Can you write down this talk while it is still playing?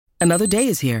Another day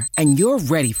is here, and you're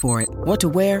ready for it. What to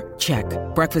wear? Check.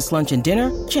 Breakfast, lunch, and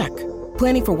dinner? Check.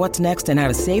 Planning for what's next and how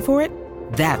to save for it?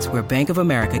 That's where Bank of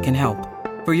America can help.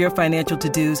 For your financial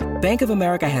to-dos, Bank of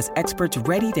America has experts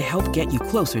ready to help get you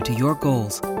closer to your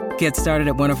goals. Get started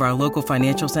at one of our local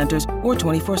financial centers or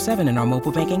 24/7 in our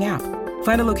mobile banking app.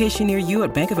 Find a location near you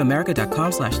at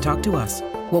bankofamerica.com/talktous.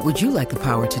 What would you like the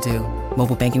power to do?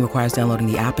 Mobile banking requires downloading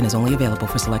the app and is only available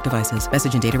for select devices.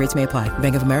 Message and data rates may apply.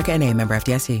 Bank of America N.A., member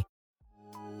FDIC.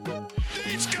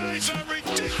 These guys are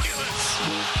ridiculous.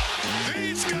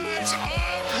 These guys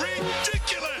are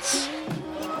ridiculous.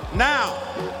 Now,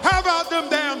 how about them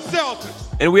damn Celtics?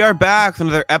 And we are back with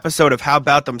another episode of How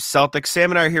About Them Celtics.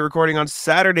 Sam and I are here recording on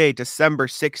Saturday, December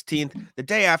 16th, the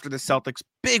day after the Celtics'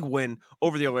 big win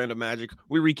over the Orlando Magic.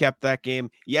 We recapped that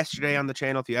game yesterday on the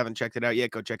channel. If you haven't checked it out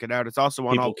yet, go check it out. It's also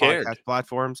on all podcast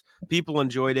platforms. People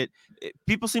enjoyed it.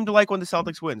 People seem to like when the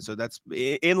Celtics win, so that's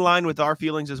in line with our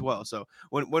feelings as well. So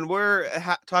when we're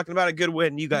talking about a good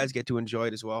win, you guys get to enjoy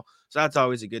it as well. So that's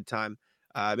always a good time.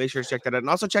 Make sure to check that out. And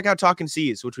also check out Talking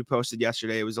C's, which we posted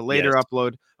yesterday. It was a later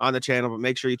upload on the channel, but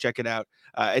make sure you check it out.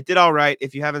 It did all right.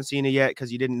 If you haven't seen it yet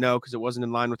because you didn't know because it wasn't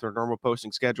in line with our normal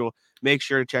posting schedule, make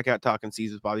sure to check out Talking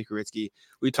C's with Bobby Kuritsky.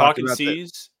 We talked about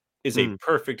C's is a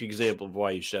perfect example of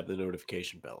why you should have the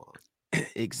notification bell on.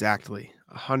 Exactly.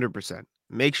 100%.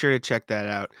 Make sure to check that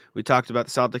out. We talked about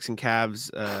the Celtics and Cavs,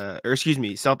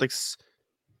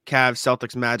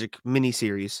 Celtics-Magic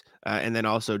mini-series, and then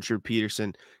also Drew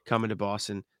Peterson coming to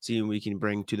Boston, seeing what we can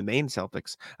bring to the main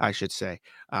Celtics, I should say.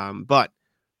 But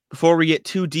before we get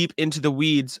too deep into the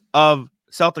weeds of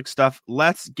Celtic stuff,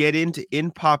 let's get into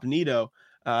Incognito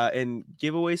and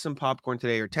give away some popcorn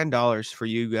today, or $10 for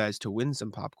you guys to win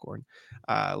some popcorn.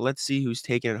 Let's see who's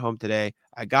taking it home today.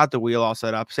 I got the wheel all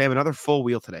set up. Sam, another full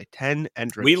wheel today. 10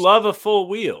 entrants. We love a full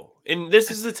wheel. And this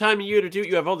is the time of year to do it.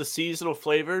 You have all the seasonal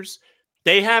flavors.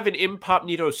 They have an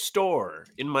Incognito store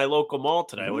in my local mall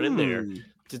today. I went in there,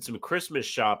 did some Christmas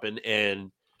shopping,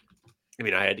 and I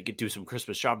mean, I had to do some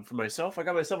Christmas shopping for myself. I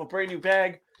got myself a brand new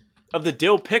bag of the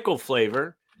dill pickle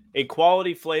flavor, a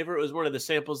quality flavor. It was one of the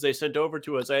samples they sent over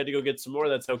to us. I had to go get some more.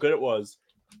 That's how good it was.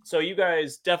 So you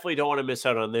guys definitely don't want to miss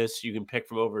out on this. You can pick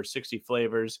from over 60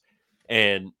 flavors,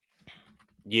 and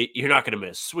you're not going to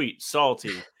miss sweet,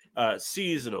 salty,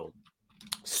 seasonal,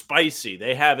 spicy.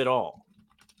 They have it all.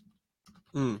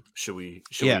 Should we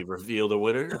reveal the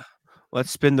winner?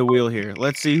 Let's spin the wheel here.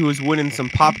 Let's see who's winning some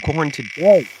popcorn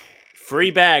today.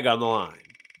 Free bag on the line.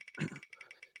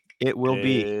 It will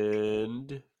be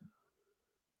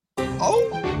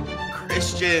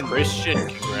Christian. Christian,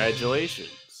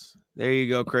 congratulations. There you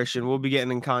go, Christian. We'll be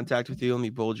getting in contact with you. Let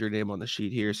me bold your name on the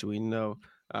sheet here so we know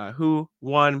who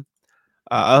won.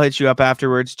 I'll hit you up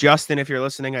afterwards. Justin, if you're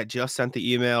listening, I just sent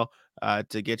the email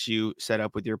to get you set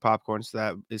up with your popcorn. So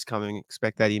that is coming.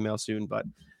 Expect that email soon. But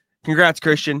congrats,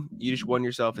 Christian. You just won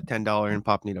yourself a $10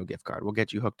 Incognito gift card. We'll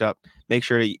get you hooked up. Make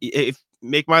sure to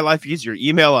make my life easier.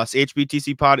 Email us,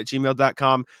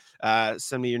 hbtcpod@gmail.com.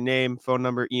 Send me your name, phone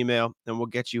number, email, and we'll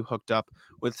get you hooked up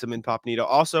with some Incognito.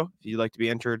 Also, if you'd like to be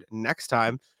entered next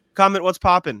time, comment what's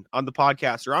popping on the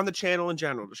podcast or on the channel in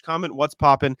general. Just comment what's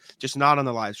popping, just not on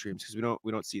the live streams because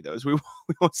we don't see those. We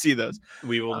won't see those.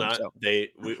 We will not. So.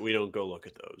 We don't go look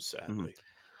at those, sadly.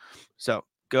 So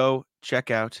go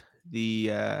check out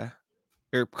the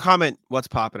or comment what's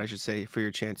popping, I should say, for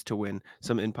your chance to win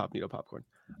some Incognito popcorn.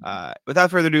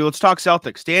 Without further ado, let's talk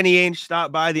Celtics. Danny Ainge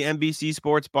stopped by the NBC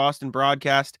Sports Boston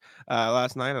broadcast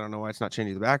last night. I don't know why it's not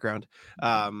changing the background.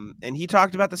 And he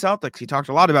talked about the Celtics. He talked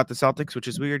a lot about the Celtics, which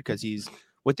is weird because he's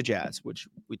with the Jazz, which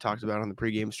we talked about on the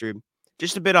pregame stream.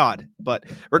 Just a bit odd. But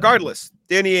regardless,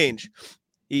 Danny Ainge,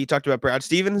 he talked about Brad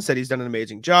Stevens, said he's done an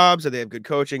amazing job, said they have good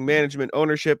coaching, management,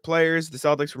 ownership, players. The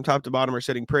Celtics from top to bottom are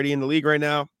sitting pretty in the league right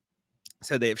now.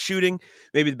 Said they have shooting,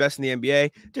 maybe the best in the NBA.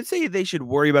 Did say they should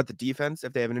worry about the defense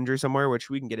if they have an injury somewhere,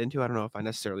 which we can get into. I don't know if I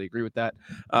necessarily agree with that.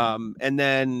 And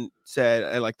then said,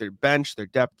 I like their bench, their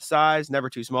depth, size, never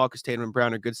too small because Tatum and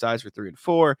Brown are good size for 3 and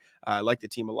 4. I like the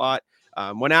team a lot.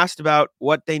 When asked about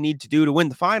what they need to do to win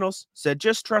the finals, said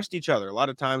just trust each other. A lot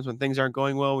of times when things aren't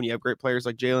going well, when you have great players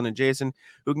like Jaylen and Jason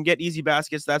who can get easy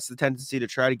baskets, that's the tendency to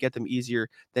try to get them easier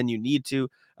than you need to.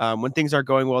 When things aren't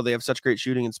going well, they have such great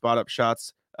shooting and spot-up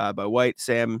shots by White,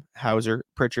 Sam, Hauser,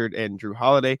 Pritchard, and Drew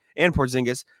Holiday, and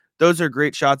Porzingis. Those are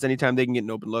great shots anytime they can get an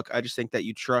open look. I just think that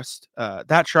you trust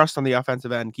that trust on the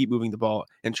offensive end, keep moving the ball,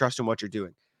 and trust in what you're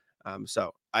doing.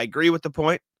 So I agree with the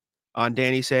point on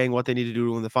Danny saying what they need to do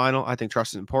to win the final. I think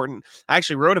trust is important. I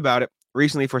actually wrote about it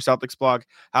recently for Celtics blog,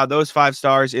 how those 5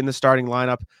 stars in the starting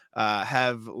lineup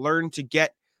have learned to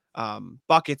get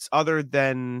buckets other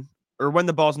than when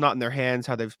the ball's not in their hands,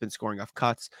 how they've been scoring off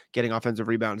cuts, getting offensive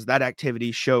rebounds. That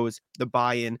activity shows the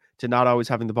buy-in to not always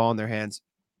having the ball in their hands.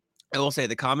 I will say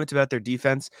the comment about their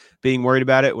defense being worried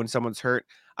about it when someone's hurt.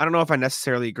 I don't know if I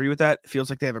necessarily agree with that. It feels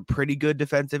like they have a pretty good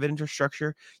defensive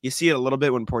infrastructure. You see it a little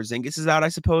bit when Porzingis is out, I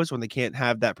suppose, when they can't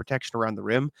have that protection around the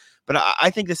rim. But I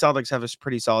think the Celtics have a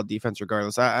pretty solid defense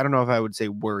regardless. I don't know if I would say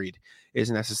worried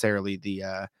is necessarily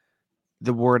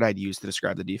the word I'd use to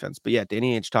describe the defense. But yeah,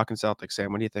 Danny Ainge talking Celtics.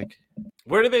 Sam, what do you think?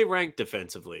 Where do they rank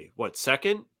defensively? What,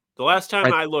 second? The last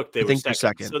time I looked, they were think they're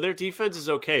second. So their defense is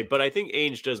okay, but I think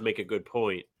Ainge does make a good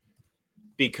point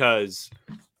because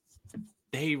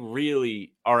they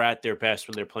really are at their best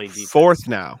when they're playing defense. Fourth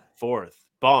now. Fourth.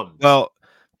 Bums. Well,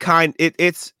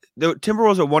 it's the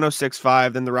Timberwolves at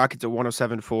 106.5, then the Rockets at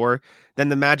 107.4, then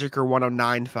the Magic are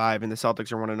 109.5, and the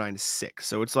Celtics are 109.6.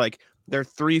 So it's like they're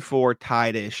 3-4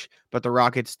 tied-ish, but the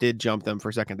Rockets did jump them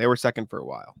for second. They were second for a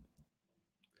while.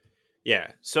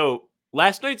 Yeah. So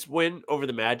last night's win over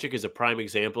the Magic is a prime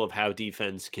example of how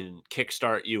defense can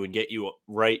kickstart you and get you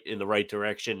right in the right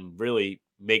direction and really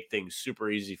make things super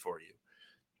easy for you.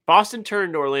 Boston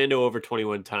turned Orlando over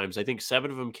 21 times. I think 7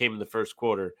 of them came in the first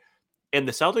quarter. And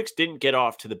the Celtics didn't get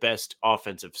off to the best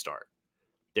offensive start.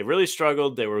 They really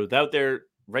struggled. They were without their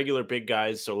regular big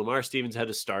guys, so Lamar Stevens had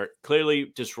to start.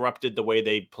 Clearly disrupted the way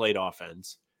they played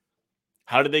offense.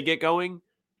 How did they get going?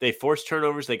 They forced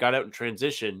turnovers. They got out in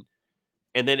transition.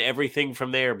 And then everything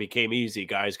from there became easy.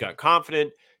 Guys got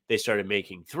confident. They started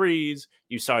making threes.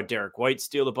 You saw Derek White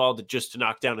steal the ball to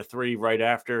knock down a three right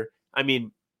after. I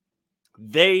mean,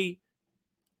 they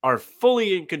are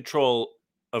fully in control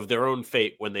of their own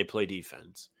fate when they play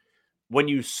defense. When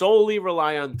you solely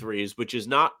rely on threes, which is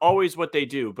not always what they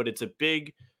do, but it's a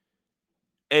big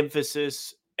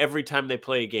emphasis every time they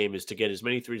play a game is to get as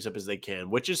many threes up as they can,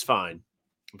 which is fine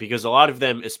because a lot of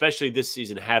them, especially this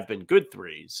season, have been good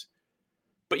threes.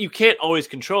 But you can't always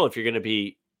control if you're going to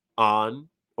be on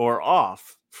or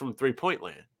off from three-point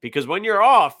land because when you're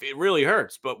off, it really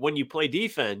hurts. But when you play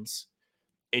defense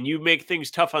and you make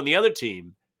things tough on the other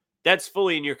team, that's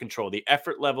fully in your control. The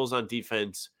effort levels on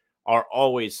defense are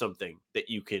always something that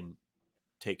you can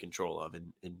take control of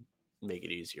and make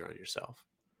it easier on yourself.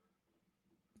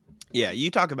 Yeah, you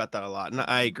talk about that a lot, and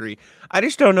I agree. I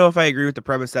just don't know if I agree with the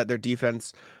premise that their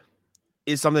defense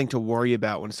is something to worry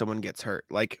about when someone gets hurt.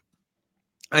 Like,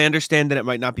 I understand that it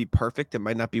might not be perfect. It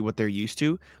might not be what they're used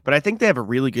to, but I think they have a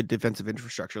really good defensive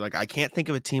infrastructure. Like, I can't think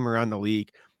of a team around the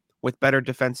league with better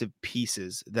defensive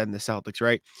pieces than the Celtics,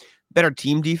 right? Better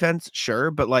team defense, sure,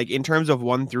 but like in terms of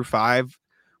 1 through 5,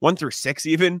 1 through 6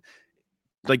 even,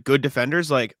 like good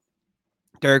defenders like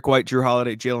Derek White, Drew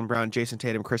Holiday, Jaylen Brown, Jason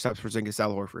Tatum, Kristaps Porzingis,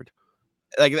 Al Horford.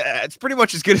 Like it's pretty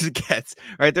much as good as it gets,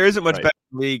 right? There isn't much better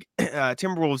in the league.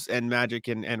 Timberwolves and Magic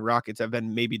and Rockets have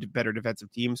been maybe better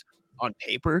defensive teams on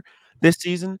paper this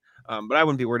season, but I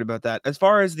wouldn't be worried about that. As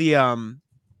far as the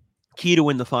key to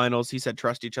win the finals, he said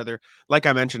trust each other. Like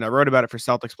I mentioned, I wrote about it for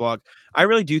Celtics blog. I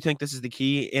really do think this is the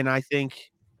key, and I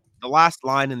think the last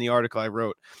line in the article I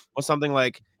wrote was something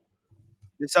like,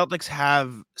 the Celtics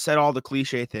have said all the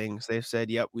cliche things. They've said,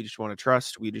 yep, we just want to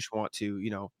trust. We just want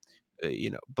to,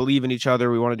 believe in each other.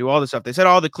 We want to do all this stuff. They said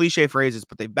all the cliche phrases,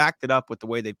 but they backed it up with the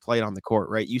way they played on the court,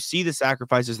 right? You see the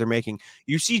sacrifices they're making.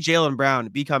 You see Jaylen Brown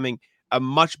becoming a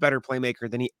much better playmaker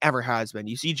than he ever has been.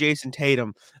 You see Jason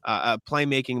Tatum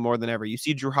playmaking more than ever. You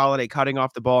see Drew Holiday cutting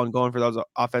off the ball and going for those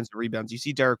offensive rebounds. You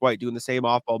see Derek White doing the same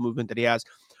off-ball movement that he has,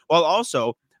 while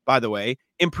also, by the way,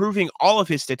 improving all of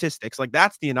his statistics. Like,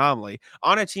 that's the anomaly.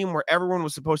 On a team where everyone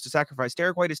was supposed to sacrifice,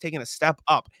 Derek White has taken a step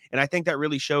up, and I think that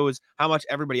really shows how much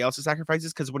everybody else's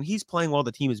sacrifices, because when he's playing well,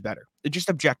 the team is better, just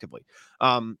objectively.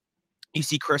 You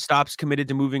see Kristaps committed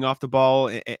to moving off the ball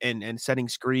and setting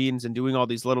screens and doing all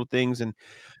these little things, and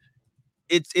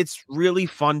it's really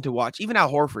fun to watch. Even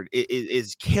Al Horford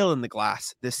is killing the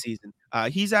glass this season.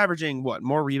 He's averaging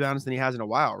more rebounds than he has in a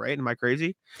while, right? Am I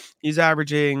crazy? He's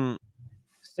averaging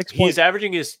 6 He's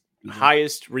averaging his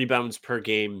highest rebounds per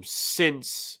game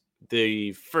since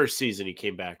the first season he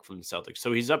came back from the Celtics.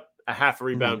 So he's up a half a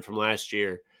rebound from last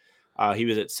year. He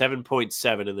was at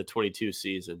 7.7 in the 22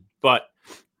 season. But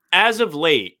as of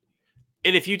late,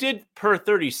 and if you did per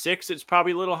 36, it's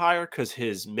probably a little higher because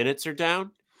his minutes are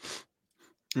down.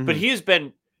 But he has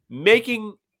been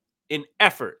making an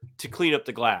effort to clean up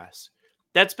the glass.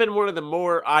 That's been one of the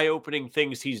more eye-opening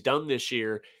things he's done this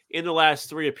year. In the last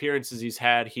 3 appearances he's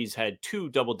had 2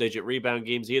 double-digit rebound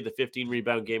games. He had the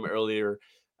 15-rebound game earlier.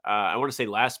 I want to say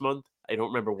last month. I don't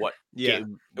remember what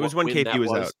game. It was when KP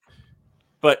was out.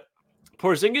 But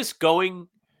Porzingis going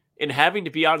and having to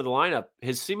be out of the lineup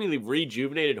has seemingly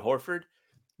rejuvenated Horford.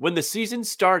 When the season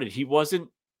started, he wasn't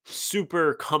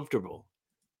super comfortable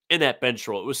in that bench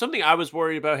role. It was something I was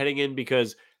worried about heading in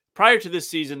because prior to this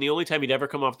season, the only time he'd ever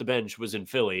come off the bench was in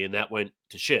Philly, and that went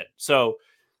to shit. So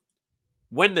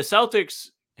when the Celtics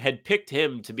had picked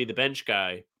him to be the bench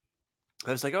guy,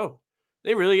 I was like, oh,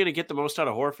 they really going to get the most out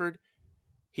of Horford?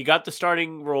 He got the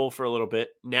starting role for a little bit.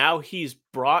 Now he's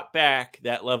brought back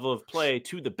that level of play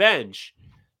to the bench,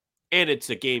 and it's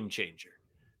a game changer.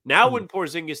 Now when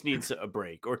Porzingis needs a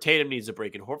break or Tatum needs a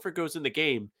break and Horford goes in the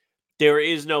game, there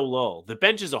is no lull. The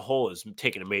bench as a whole is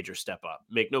taking a major step up.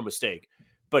 Make no mistake.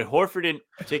 But Horford in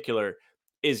particular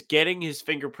is getting his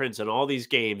fingerprints on all these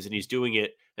games, and he's doing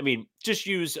it. I mean, just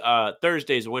use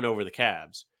Thursday's win over the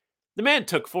Cavs. The man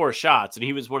took 4 shots, and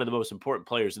he was one of the most important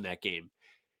players in that game.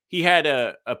 He had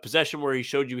a possession where he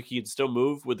showed you he could still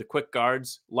move with the quick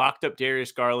guards, locked up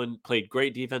Darius Garland, played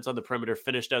great defense on the perimeter,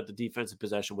 finished out the defensive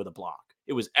possession with a block.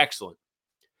 It was excellent.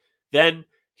 Then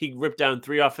he ripped down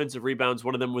 3 offensive rebounds.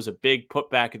 One of them was a big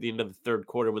putback at the end of the third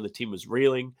quarter when the team was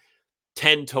reeling.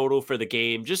 10 total for the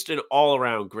game. Just an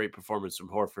all-around great performance from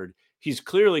Horford. He's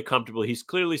clearly comfortable. He's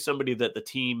clearly somebody that the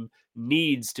team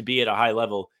needs to be at a high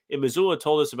level. And Mazzulla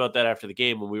told us about that after the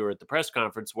game when we were at the press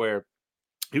conference where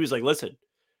he was like, listen,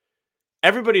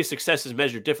 everybody's success is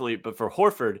measured differently, but for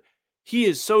Horford, he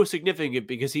is so significant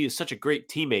because he is such a great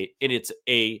teammate, and it's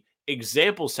a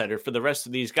example setter for the rest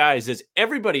of these guys as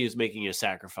everybody is making a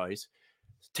sacrifice.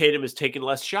 Tatum has taken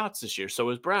less shots this year, so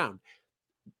is Brown.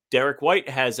 Derek White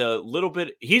has a little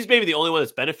bit, he's maybe the only one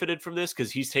that's benefited from this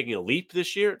because he's taking a leap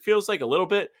this year. It feels like a little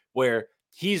bit where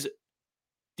he's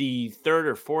the 3rd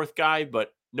or 4th guy,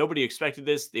 but nobody expected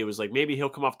this. It was like maybe he'll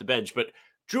come off the bench, but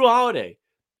Drew Holiday,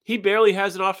 he barely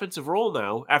has an offensive role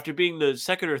now after being the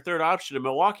 2nd or 3rd option in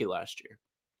Milwaukee last year.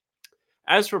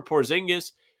 As for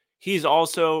Porzingis, he's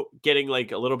also getting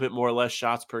like a little bit more or less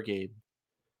shots per game.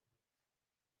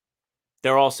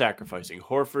 They're all sacrificing.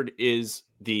 Horford is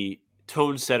the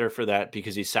tone setter for that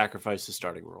because he sacrificed the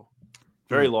starting role.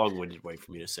 Very long-winded way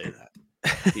for me to say that.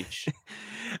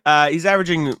 He's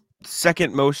averaging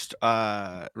 2nd most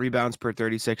rebounds per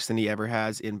 36 than he ever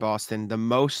has in Boston, the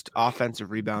most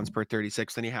offensive rebounds per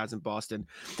 36 than he has in Boston.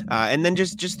 And then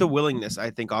just the willingness,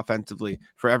 I think, offensively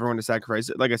for everyone to sacrifice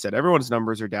it. Like I said, everyone's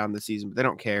numbers are down this season, but they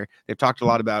don't care. They've talked a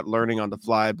lot about learning on the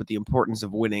fly, but the importance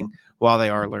of winning while they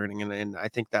are learning. And I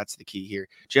think that's the key here.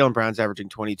 Jaylen Brown's averaging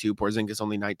 22, Porzingis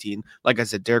only 19. Like I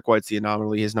said, Derek White's the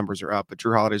anomaly. His numbers are up, but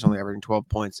Drew Holiday's only averaging 12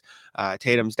 points.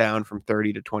 Tatum's down from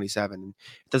 30 to 27.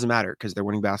 It doesn't matter because they're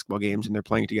winning basketball games and they're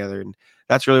playing together, and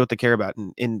that's really what they care about.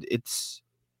 And it's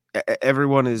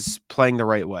everyone is playing the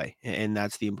right way, and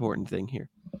that's the important thing here.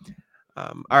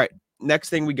 All right, next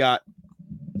thing we got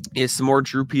is some more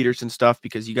Drew Peterson stuff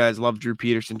because you guys love Drew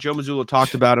Peterson. Joe Mazzulla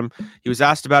talked about him. He was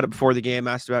asked about it before the game,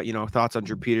 asked about, thoughts on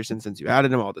Drew Peterson since you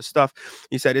added him, all this stuff.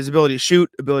 He said his ability to shoot,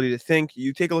 ability to think.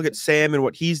 You take a look at Sam and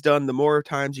what he's done, the more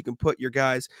times you can put your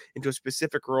guys into a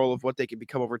specific role of what they can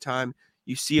become over time,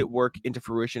 you see it work into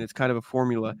fruition. It's kind of a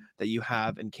formula that you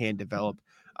have and can develop.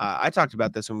 I talked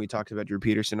about this when we talked about Drew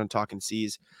Peterson on Talking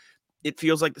C's. It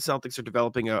feels like the Celtics are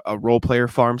developing a role player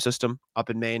farm system up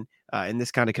in Maine. And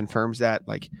this kind of confirms that,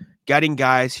 like getting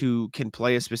guys who can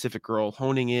play a specific role,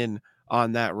 honing in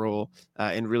on that role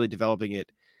and really developing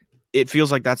it. It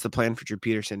feels like that's the plan for Drew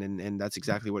Peterson. And that's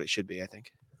exactly what it should be, I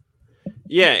think.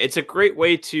 Yeah, it's a great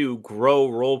way to grow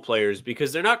role players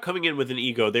because they're not coming in with an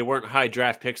ego. They weren't high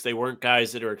draft picks. They weren't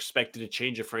guys that are expected to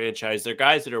change a franchise. They're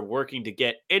guys that are working to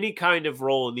get any kind of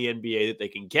role in the NBA that they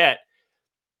can get.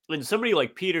 And somebody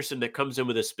like Peterson that comes in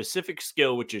with a specific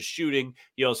skill, which is shooting,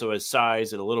 he also has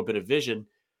size and a little bit of vision.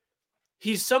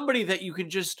 He's somebody that you can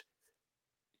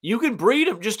breed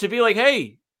him just to be like,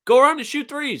 hey, go around and shoot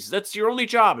threes. That's your only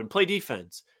job, and play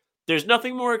defense. There's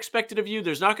nothing more expected of you.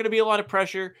 There's not going to be a lot of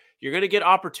pressure. You're going to get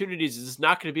opportunities. It's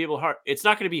not going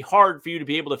to be hard for you to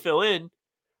be able to fill in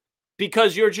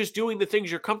because you're just doing the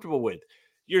things you're comfortable with.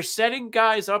 You're setting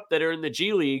guys up that are in the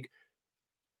G League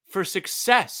for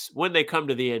success when they come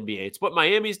to the NBA. It's what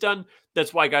Miami's done.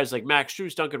 That's why guys like Max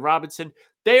Strus, Duncan Robinson,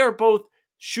 they are both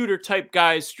shooter type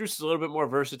guys. Strus is a little bit more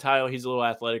versatile. He's a little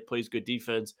athletic, plays good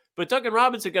defense. But Duncan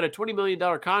Robinson got a $20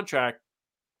 million contract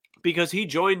because he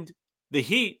joined the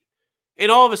Heat and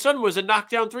all of a sudden was a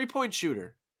knockdown three-point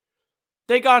shooter.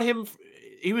 They got him.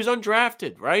 He was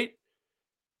undrafted, right?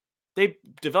 They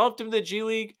developed him in the G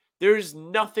League. There's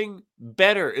nothing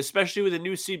better, especially with a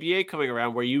new CBA coming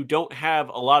around where you don't have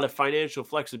a lot of financial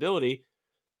flexibility,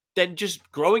 than just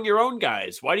growing your own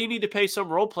guys. Why do you need to pay some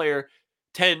role player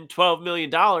 $10, $12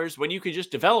 million when you can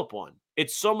just develop one?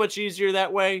 It's so much easier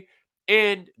that way,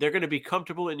 and they're going to be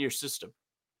comfortable in your system.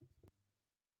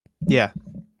 Yeah.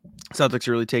 Celtics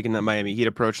are really taking that Miami Heat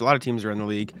approach. A lot of teams around the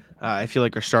league, I feel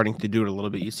like, are starting to do it a little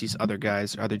bit. You see other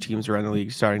teams around the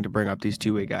league starting to bring up these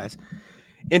two-way guys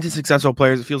into successful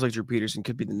players. It feels like Drew Peterson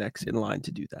could be the next in line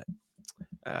to do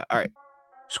that. All right.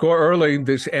 Score early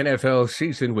this NFL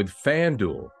season with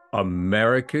FanDuel,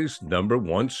 America's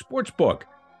 #1 sportsbook.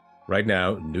 Right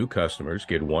now, new customers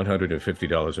get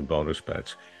 $150 in bonus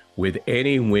bets with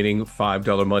any winning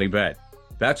 $5 money bet.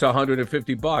 That's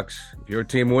 $150 if your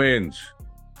team wins.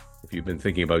 If you've been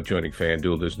thinking about joining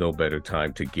FanDuel, there's no better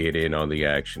time to get in on the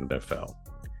action than NFL.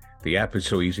 The app is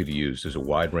so easy to use. There's a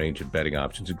wide range of betting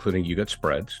options, including you got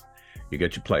spreads, you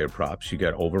get your player props, you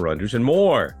got over-unders, and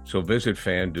more. So visit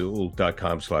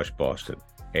FanDuel.com/Boston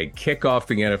and kick off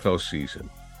the NFL season.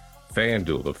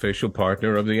 FanDuel, official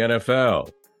partner of the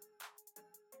NFL.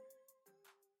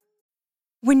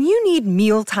 When you need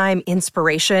mealtime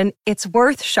inspiration, it's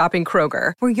worth shopping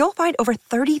Kroger, where you'll find over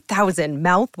 30,000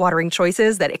 mouth-watering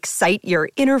choices that excite your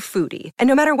inner foodie. And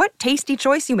no matter what tasty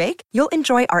choice you make, you'll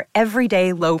enjoy our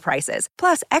everyday low prices,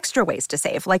 plus extra ways to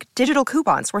save, like digital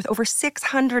coupons worth over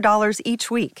 $600 each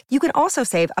week. You can also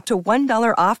save up to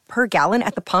 $1 off per gallon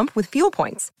at the pump with fuel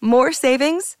points. More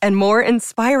savings and more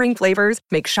inspiring flavors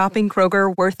make shopping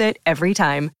Kroger worth it every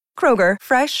time. Kroger,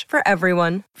 fresh for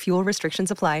everyone. Fuel restrictions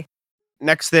apply.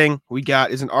 Next thing we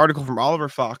got is an article from Oliver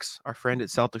Fox, our friend at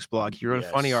Celtics blog. He wrote a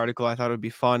funny article. I thought it would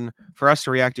be fun for us to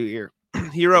react to here.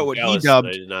 He wrote what he dubbed.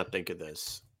 I did not think of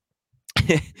this.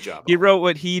 He wrote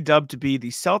what he dubbed to be the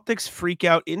Celtics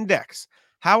Freakout Index.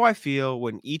 How I feel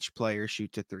when each player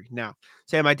shoots a three. Now,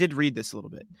 Sam, I did read this a little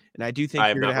bit, and I do think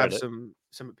you're going to have some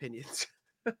opinions.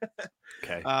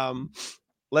 Okay.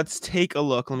 Let's take a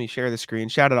look. Let me share the screen.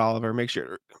 Shout out Oliver. Make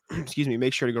sure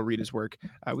to go read his work.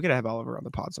 We gotta have Oliver on the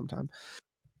pod sometime.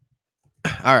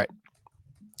 All right.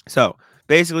 So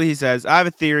basically, he says, I have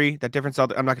a theory that different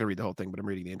Celtics. I'm not gonna read the whole thing, but I'm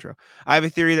reading the intro. I have a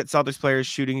theory that different Celtics players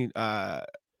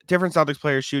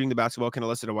shooting the basketball can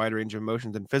elicit a wide range of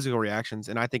emotions and physical reactions,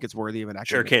 and I think it's worthy of an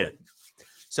academic. Sure can.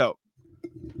 So,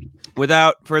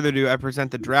 without further ado, I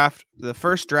present the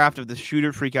first draft of the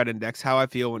Shooter Freakout Index, how I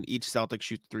feel when each Celtic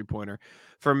shoots a three-pointer.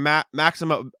 For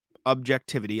maximum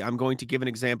objectivity, I'm going to give an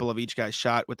example of each guy's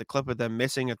shot with the clip of them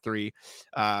missing a three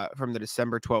from the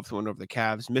December 12th win over the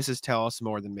Cavs. Misses tell us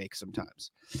more than makes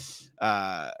sometimes.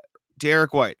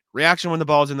 Derek White, reaction when the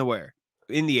ball's in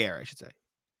the air, I should say.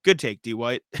 Good take, D.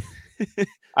 White.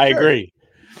 I agree.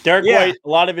 Derek White, a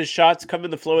lot of his shots come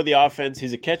in the flow of the offense.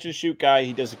 He's a catch-and-shoot guy.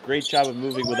 He does a great job of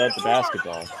moving without the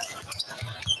basketball.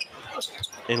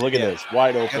 And look at this,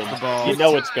 wide open. You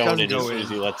know it's going in as soon as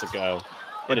he lets it go.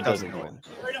 And it doesn't go in.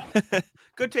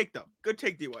 Good take, though. Good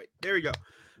take, D. White. There we go.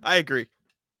 I agree.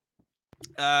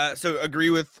 So agree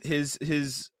with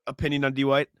his opinion on D.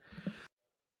 White?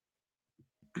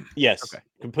 Yes, okay.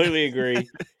 Completely agree.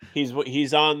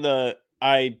 He's on the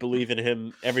I believe in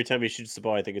him. Every time he shoots the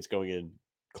ball, I think it's going in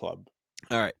club.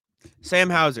 All right. Sam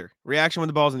Hauser, reaction when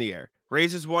the ball's in the air.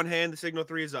 Raises one hand, the signal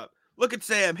three is up. Look at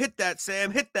Sam. Hit that,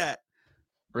 Sam. Hit that.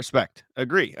 Respect.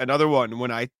 Agree. Another one. When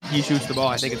he shoots the ball,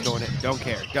 I think it's going in. Don't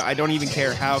care. I don't even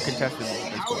care how contested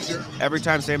it is. Every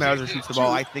time Sam Hauser shoots the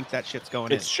ball, I think that shit's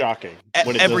going in. It's shocking.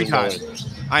 When it every time.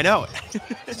 I know it.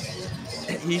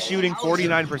 He's shooting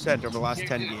 49% over the last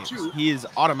 10 games. He is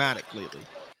automatic lately.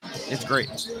 It's great.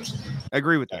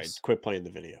 Agree with this. Right, quit playing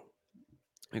the video.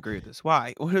 Agree with this.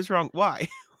 Why? What is wrong? Why?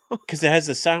 Because it has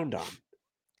the sound on.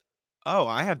 Oh,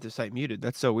 I have the site muted.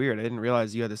 That's so weird. I didn't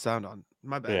realize you had the sound on.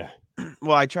 My bad. Yeah.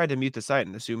 Well, I tried to mute the site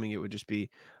and assuming it would just be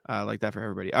like that for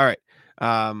everybody. All right.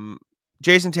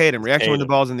 Jason Tatum, reaction when the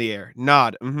ball's in the air.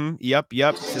 Nod. Mm-hmm.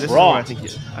 Yep. So this Wrong.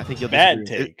 Is one I think you'll bad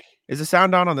disagree. take. Is the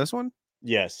sound on this one?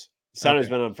 Yes. Sound has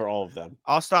been on for all of them.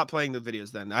 I'll stop playing the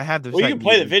videos then. I have the. Well, you can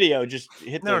play the video. Just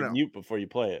hit the No. mute before you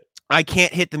play it. I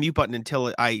can't hit the mute button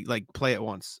until I play it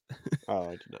once. Oh,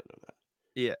 I did not know that.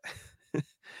 Yeah.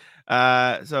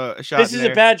 So a shot. This is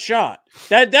a bad shot.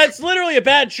 That's literally a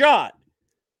bad shot.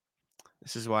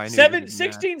 This is why I knew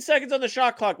 16 seconds on the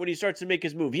shot clock when he starts to make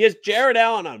his move. He has Jared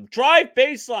Allen on him. Drive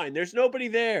baseline. There's nobody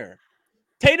there.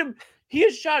 Tatum, he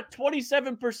has shot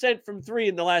 27% from three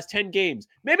in the last 10 games.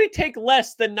 Maybe take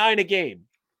less than 9 a game.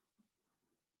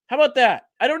 How about that?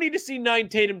 I don't need to see 9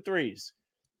 Tatum threes.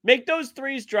 Make those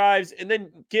threes drives and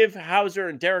then give Hauser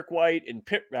and Derek White and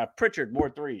Pritchard more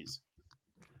threes.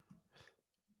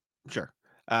 Sure.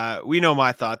 We know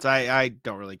my thoughts. I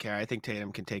don't really care. I think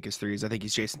Tatum can take his threes. I think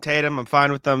he's Jason Tatum. I'm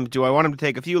fine with them. Do I want him to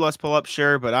take a few less pull-ups?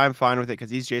 Sure, but I'm fine with it because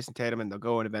he's Jason Tatum and they'll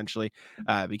go in eventually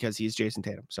because he's Jason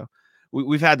Tatum. So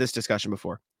we've had this discussion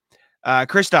before.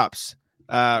 Kristaps,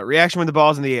 reaction when the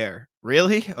ball's in the air.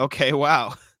 Really? Okay,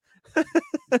 wow.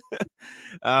 See,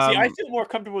 I feel more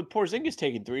comfortable with Porzingis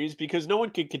taking threes because no one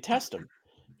can contest him.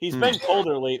 He's been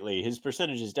colder lately. His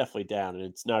percentage is definitely down, and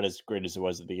it's not as great as it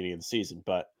was at the beginning of the season.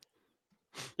 But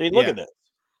I mean, look at this.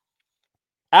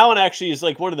 Allen actually is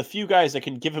like one of the few guys that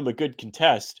can give him a good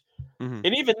contest. And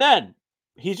even then,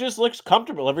 he just looks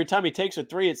comfortable every time he takes a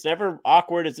three. It's never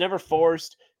awkward. It's never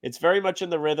forced. It's very much in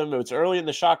the rhythm. It's early in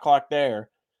the shot clock there,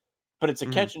 but it's a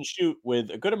catch and shoot with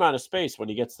a good amount of space when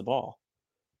he gets the ball.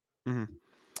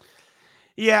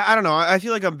 Yeah, I don't know. I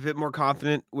feel like I'm a bit more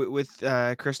confident with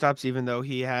Kristaps, even though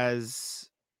he has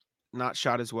not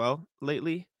shot as well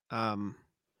lately. I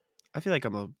feel like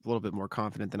I'm a little bit more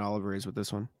confident than Oliver is with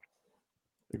this one.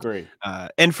 Agree.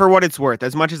 And for what it's worth,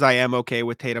 as much as I am okay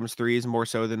with Tatum's threes more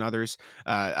so than others,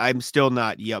 I'm still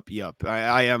not yup.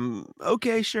 I am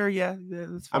okay, sure, yeah,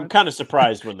 that's fine. I'm kind of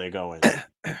surprised when they go in.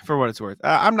 For what it's worth,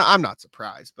 I'm not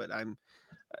surprised, but I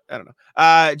don't know.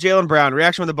 Jaylen Brown,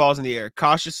 reaction when the ball's in the air,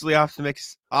 cautiously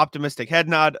optimistic head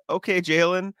nod. Okay,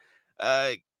 Jaylen.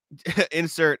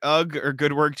 Insert ugh or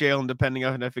good work, Jaylen, depending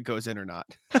on if it goes in or not.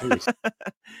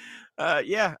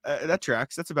 That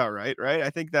tracks. That's about right? I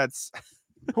think that's.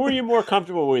 Who are you more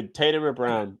comfortable with, Tatum or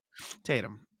Brown?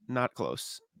 Tatum. Not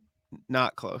close.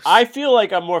 I feel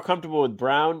like I'm more comfortable with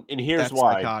Brown, and here's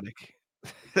why. Psychotic.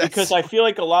 Because I feel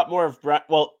like a lot more of Brown.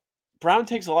 Well, Brown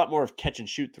takes a lot more of catch and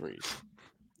shoot threes.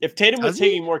 If Tatum was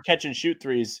taking more catch and shoot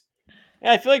threes,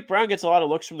 I feel like Brown gets a lot of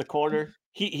looks from the corner.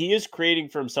 He is creating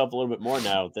for himself a little bit more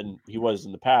now than he was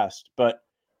in the past, but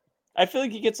I feel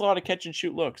like he gets a lot of catch and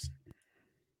shoot looks.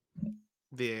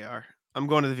 VAR. I'm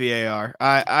going to the VAR.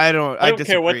 I don't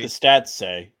care what the stats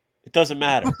say. It doesn't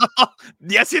matter.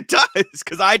 Yes, it does,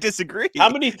 because I disagree. How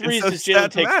many threes does Jaylen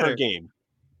take per game?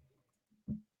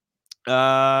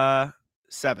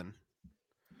 7.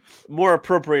 More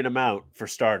appropriate amount for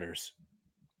starters.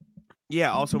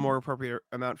 Yeah, also more appropriate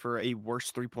amount for a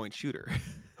worse 3-point shooter.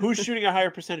 Who's shooting a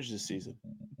higher percentage this season?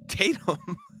 Tatum.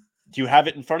 Do you have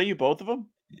it in front of you, both of them?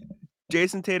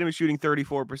 Jason Tatum is shooting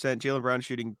 34%. Jaylen Brown is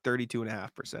shooting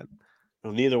 32.5%.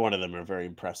 Well, neither one of them are very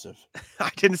impressive. I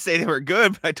didn't say they were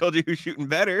good, but I told you who's shooting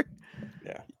better.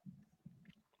 Yeah.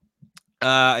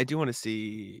 I do want to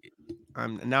see.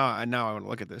 Now I want to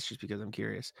look at this just because I'm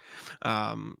curious.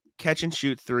 Catch and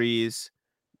shoot threes.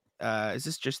 Is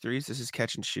this just threes? This is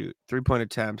catch and shoot. 3-point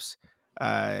attempts.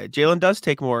 Jaylen does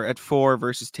take more at 4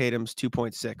 versus Tatum's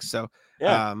 2.6. So,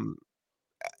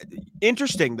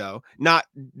 interesting though.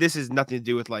 This has nothing to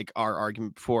do with like our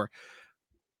argument before.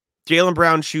 Jaylen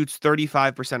Brown shoots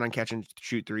 35% on catch and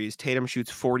shoot threes. Tatum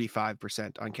shoots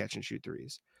 45% on catch and shoot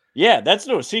threes. Yeah, that's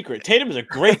no secret. Tatum is a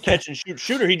great catch and shoot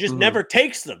shooter. He just never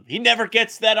takes them. He never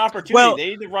gets that opportunity. Well, they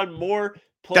need to run more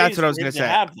plays. That's what I was going to say.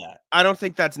 Have that. I don't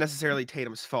think that's necessarily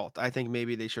Tatum's fault. I think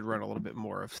maybe they should run a little bit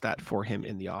more of that for him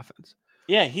in the offense.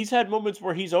 Yeah, he's had moments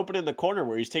where he's open in the corner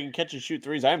where he's taking catch and shoot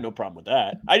threes. I have no problem with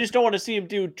that. I just don't want to see him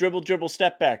do dribble,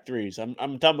 step back threes.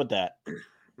 I'm done with that.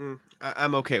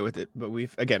 I'm okay with it, but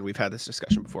we've had this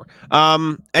discussion before.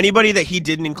 Anybody that he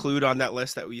didn't include on that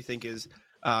list that we think is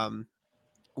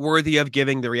worthy of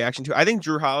giving the reaction to? I think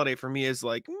Drew Holiday for me is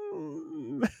like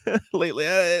lately.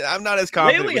 I'm not as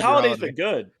confident. Lately, Holiday's been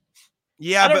good.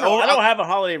 Yeah, I don't have a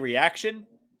Holiday reaction.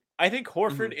 I think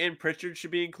Horford and Pritchard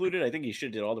should be included. I think he should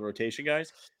have did all the rotation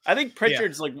guys. I think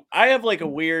Pritchard's like I have like a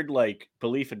weird like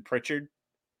belief in Pritchard.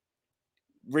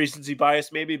 Recency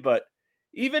bias maybe, but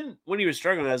even when he was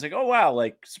struggling, I was like, oh, wow,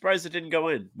 like, surprised it didn't go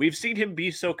in. We've seen him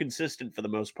be so consistent for the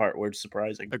most part, where it's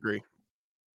surprising.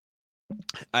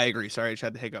 I agree. Sorry, I just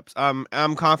had the hiccups.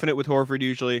 I'm confident with Horford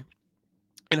usually.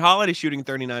 And Holiday shooting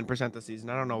 39% this season.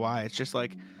 I don't know why. It's just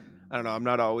like, I don't know. I'm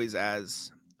not always as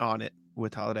on it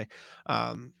with Holiday.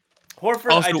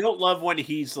 Horford, also, I don't love when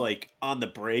he's, like, on the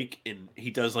break and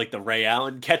he does, like, the Ray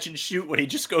Allen catch and shoot when he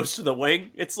just goes to the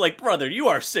wing. It's like, brother, you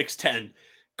are 6'10".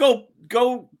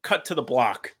 Go cut to the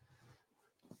block.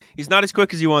 He's not as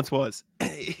quick as he once was.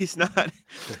 He's not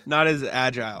as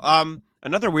agile.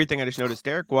 Another weird thing I just noticed,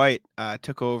 Derek White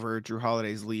took over Drew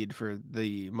Holiday's lead for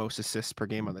the most assists per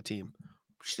game on the team.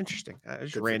 Which is interesting.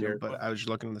 It's random, but I was just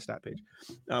looking on the stat page.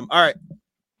 All right.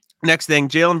 Next thing,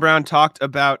 Jaylen Brown talked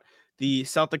about the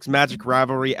Celtics-Magic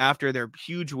rivalry after their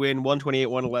huge win,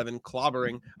 128-111,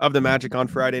 clobbering of the Magic on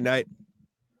Friday night.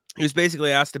 He was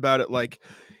basically asked about it like,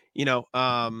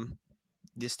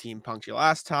 this team punked you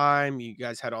last time. You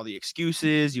guys had all the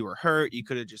excuses. You were hurt. You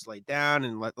could have just laid down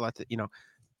and let the,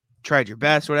 tried your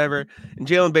best, whatever. And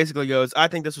Jaylen basically goes, I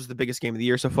think this was the biggest game of the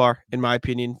year so far, in my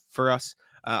opinion, for us.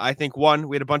 I think, one,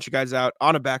 we had a bunch of guys out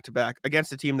on a back-to-back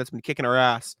against a team that's been kicking our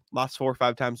ass last 4 or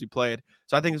 5 times we played.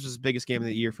 So I think this was the biggest game of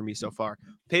the year for me so far.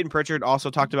 Peyton Pritchard also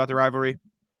talked about the rivalry.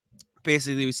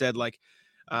 Basically, we said, like,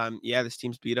 Yeah, this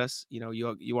team's beat us. You know, you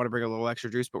want to bring a little extra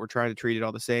juice, but we're trying to treat it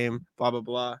all the same. Blah blah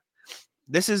blah.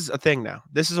 This is a thing now.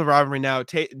 This is a rivalry now.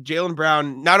 Jaylen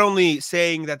Brown not only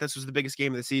saying that this was the biggest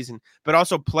game of the season, but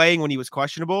also playing when he was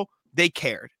questionable. They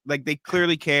cared. Like, they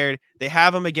clearly cared. They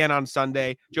have him again on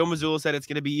Sunday. Joe Mazzulla said it's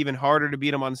going to be even harder to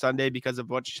beat him on Sunday because of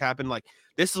what just happened. Like,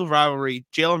 this is a rivalry.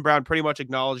 Jaylen Brown pretty much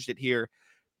acknowledged it here.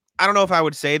 I don't know if I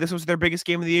would say this was their biggest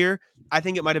game of the year. I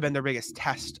think it might have been their biggest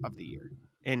test of the year,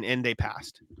 and they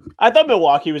passed. I thought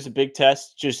Milwaukee was a big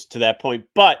test just to that point,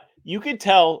 but you could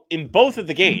tell in both of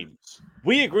the games,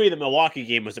 we agree the Milwaukee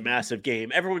game was a massive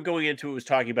game. Everyone going into it was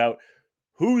talking about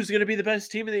who's going to be the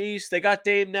best team in the East. They got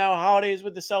Dame now, holidays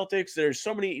with the Celtics. There's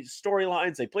so many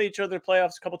storylines. They play each other in the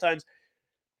playoffs a couple times.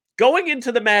 Going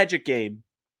into the Magic game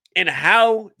and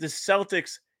how the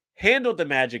Celtics handled the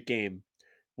Magic game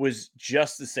was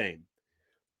just the same.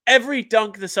 Every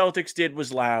dunk the Celtics did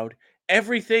was loud.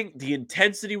 Everything, the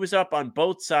intensity was up on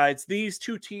both sides. These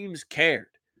two teams cared.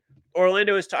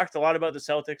 Orlando has talked a lot about the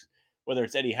Celtics, whether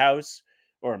it's Eddie House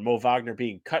or Mo Wagner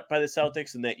being cut by the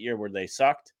Celtics in that year where they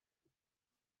sucked.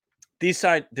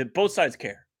 Both sides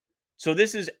care. So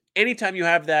this is, anytime you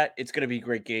have that, it's going to be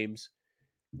great games.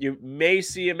 You may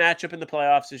see a matchup in the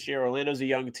playoffs this year. Orlando's a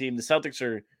young team. The Celtics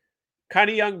are kind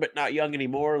of young, but not young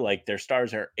anymore. Like, their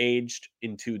stars are aged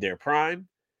into their prime.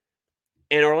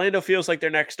 And Orlando feels like they're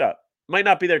next up. Might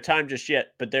not be their time just yet,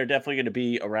 but they're definitely going to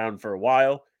be around for a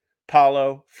while.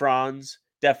 Paulo, Franz,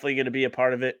 definitely going to be a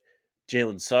part of it.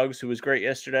 Jalen Suggs, who was great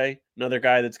yesterday. Another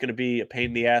guy that's going to be a pain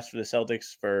in the ass for the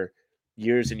Celtics for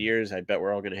years and years. I bet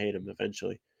we're all going to hate him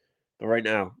eventually. But right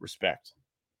now, respect.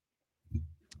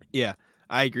 Yeah,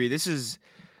 I agree. This is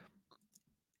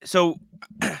so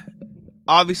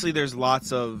obviously there's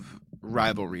lots of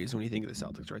rivalries when you think of the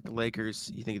Celtics, right? The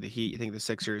Lakers, you think of the Heat, you think of the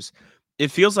Sixers. It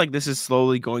feels like this is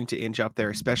slowly going to inch up there,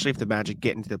 especially if the Magic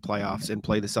get into the playoffs and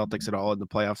play the Celtics at all in the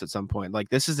playoffs at some point. Like,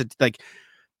 this is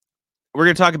we're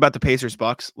going to talk about the Pacers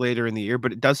Bucks later in the year,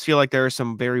 but it does feel like there are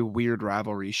some very weird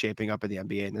rivalries shaping up in the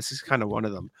NBA, and this is kind of one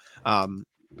of them.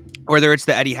 Whether it's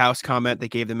the Eddie House comment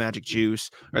that gave the Magic juice,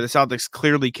 or the Celtics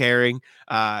clearly caring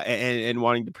and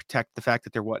wanting to protect the fact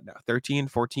that they're what now, 13,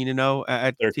 14-0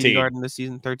 at TD Garden this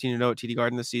season, 13-0 at TD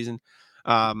Garden this season.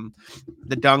 The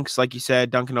dunks, like you said,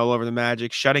 dunking all over the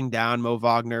Magic, shutting down Mo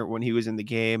Wagner when he was in the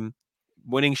game,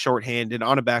 winning shorthanded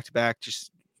on a back-to-back,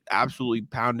 just absolutely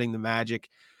pounding the Magic.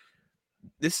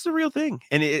 This is a real thing,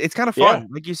 and it's kind of fun. Yeah.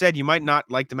 Like you said, you might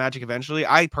not like the Magic eventually.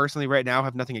 I personally right now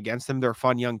have nothing against them. They're a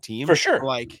fun young team. For sure.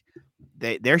 Like,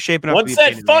 they're shaping up. Once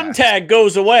that fun tag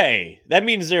goes away, that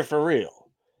means they're for real.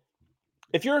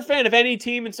 If you're a fan of any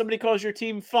team and somebody calls your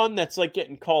team fun, that's like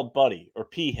getting called buddy or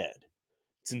p-head.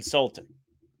 It's insulting.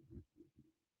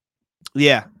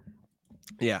 Yeah.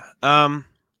 Yeah. I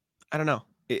don't know.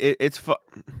 It's fun.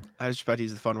 I was about to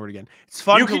use the fun word again. It's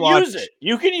fun to watch. Use it.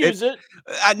 You can use it.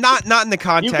 Not in the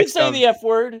context. You can say the F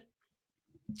word.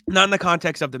 Not in the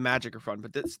context of the Magic are fun,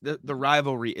 but the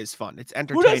rivalry is fun. It's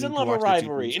entertaining. Who doesn't love a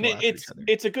rivalry? And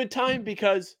it's a good time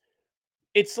because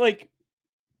it's like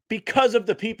because of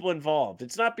the people involved.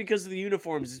 It's not because of the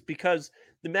uniforms. It's because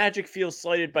the Magic feels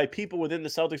slighted by people within the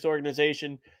Celtics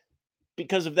organization.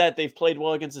 Because of that, they've played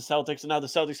well against the Celtics, and now the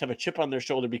Celtics have a chip on their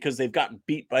shoulder because they've gotten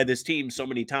beat by this team so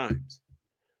many times.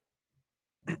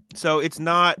 So it's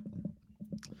not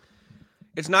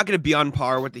going to be on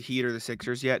par with the Heat or the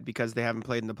Sixers yet because they haven't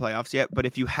played in the playoffs yet. But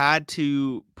if you had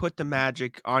to put the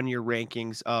Magic on your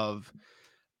rankings of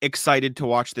excited to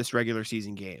watch this regular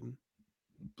season game,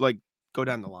 like, go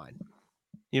down the line.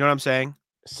 You know what I'm saying?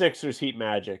 Sixers, Heat,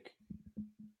 Magic.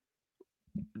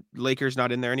 Lakers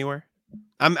not in there anywhere?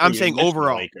 I'm saying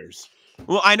overall. Lakers.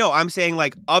 Well, I know. I'm saying,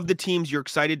 like, of the teams you're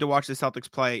excited to watch the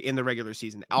Celtics play in the regular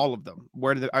season, all of them.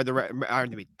 Where are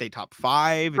they top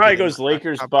five? Probably goes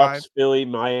Lakers, Bucks, Philly,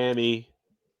 Miami.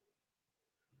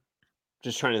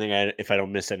 Just trying to think if I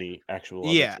don't miss any actual.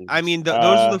 Yeah, I mean, those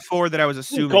are the four that I was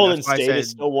assuming. Golden State is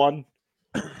still one.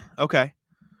 Okay,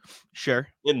 sure.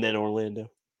 And then Orlando.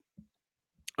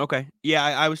 Okay, yeah,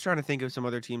 I was trying to think of some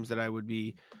other teams that I would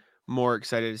be more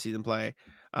excited to see them play.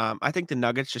 I think the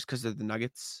Nuggets, just because they're the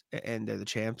Nuggets and they're the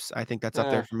champs, I think that's up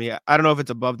there for me. I don't know if it's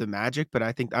above the Magic, but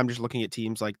I think I'm just looking at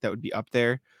teams like that would be up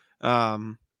there. I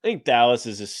think Dallas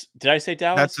is did I say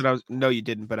Dallas? That's what I was. No, you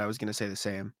didn't, but I was going to say the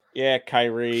same. Yeah,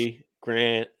 Kyrie,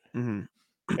 Grant.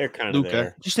 Mm-hmm. They're kind of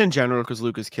there. Just in general, because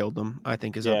Luka's killed them, I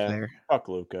think is up there. Fuck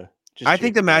Luka. I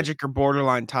think the Magic are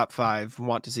borderline top 5.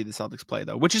 Want to see the Celtics play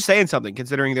though, which is saying something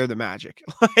considering they're the Magic.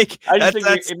 Like, I just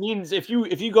think it means if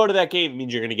you go to that game, it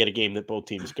means you're going to get a game that both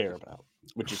teams care about,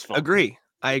 which is fun. I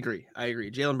agree.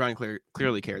 Jaylen Brown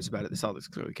clearly cares about it. The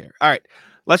Celtics clearly care. All right,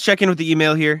 let's check in with the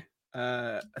email here.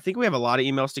 I think we have a lot of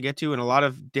emails to get to and a lot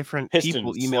of different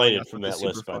people Pistons emailing slated us, from which is that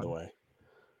super list, by fun. the way.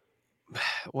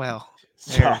 Well, It's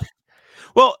they're- tough.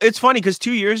 well, it's funny because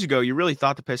 2 years ago you really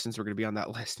thought the Pistons were going to be on that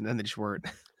list, and then they just weren't.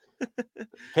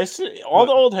 All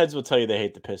the old heads will tell you they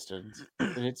hate the Pistons,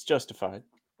 and it's justified.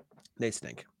 They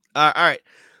stink. All right,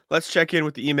 let's check in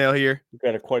with the email here. We've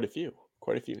got quite a few.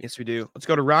 Yes, we do. Let's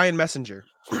go to Ryan Messenger.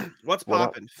 What's What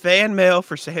up? poppin'? Fan mail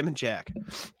for Sam and Jack.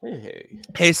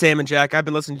 Hey, Sam and Jack. I've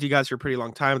been listening to you guys for a pretty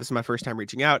long time. This is my first time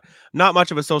reaching out. Not much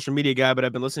of a social media guy, but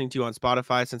I've been listening to you on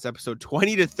Spotify since episode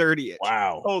 20 to 30.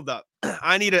 Wow. Hold up.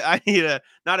 I need a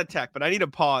not a tech, but I need a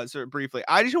pause briefly.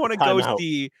 I just want to go Timeout.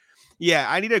 see. Yeah,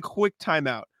 I need a quick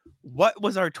timeout. What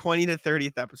was our 20 to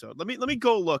 30th episode? Let me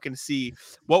go look and see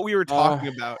what we were talking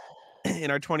about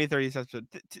in our 20 30th episode.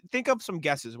 Think of some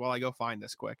guesses while I go find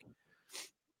this quick.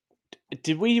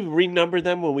 Did we renumber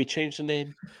them when we changed the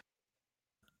name?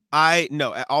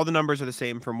 No, all the numbers are the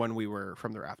same from when we were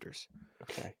from the rafters.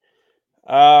 Okay.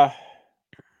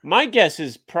 My guess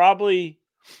is probably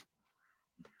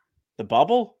the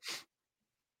bubble,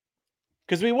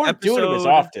 because we weren't doing them as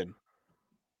often.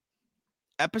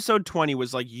 Episode 20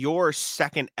 was like your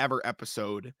second ever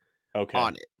episode Okay.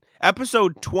 on it.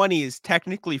 Episode 20 is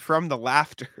technically from the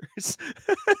Lafters.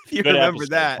 If you Good remember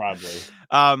episode, that.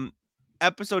 probably.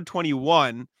 Episode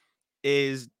 21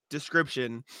 is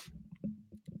description.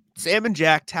 Sam and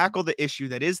Jack tackle the issue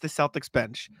that is the Celtics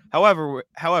bench.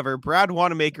 However, Brad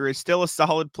Wanamaker is still a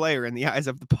solid player in the eyes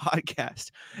of the podcast.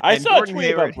 I And saw Gordon a tweet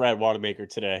Hayward- about Brad Wanamaker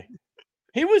today.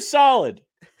 He was solid.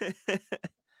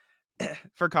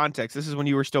 For context, this is when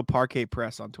you were still Parquet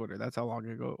Press on Twitter. That's how long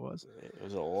ago it was. It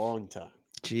was a long time.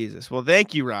 Jesus. Well,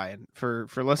 thank you, Ryan, for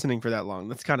listening for that long.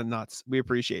 That's kind of nuts. We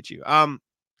appreciate you.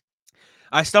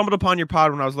 I stumbled upon your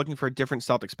pod when I was looking for a different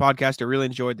Celtics podcast. I really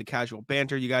enjoyed the casual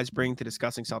banter you guys bring to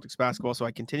discussing Celtics basketball, so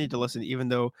I continued to listen even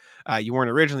though you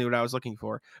weren't originally what I was looking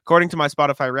for. According to my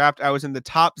Spotify Wrapped, I was in the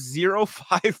top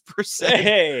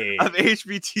 0.5% of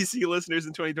HBTC listeners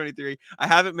in 2023. I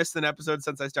haven't missed an episode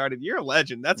since I started. You're a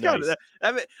legend. That's Nice.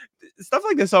 stuff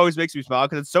like this always makes me smile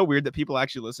because it's so weird that people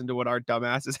actually listen to what our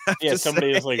dumbasses have to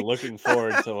Somebody say. is like looking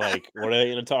forward to like, what are they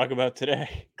going to talk about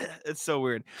today? It's so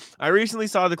weird. I recently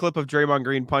saw the clip of Draymond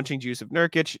Green punching Jusuf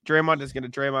Nurkic. Draymond is going to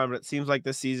Draymond, but it seems like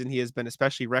this season he has been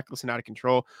especially reckless and out of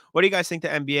control. What do you guys think the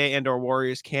NBA and or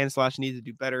Warriors can/need to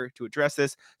do better to address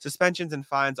this? Suspensions and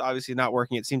fines obviously not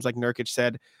working. It seems like Nurkic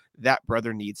said that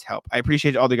brother needs help. I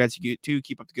appreciate all the guys you do.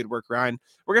 Keep up the good work, Ryan.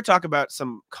 We're going to talk about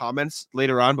some comments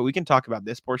later on, but we can talk about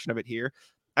this portion of it here.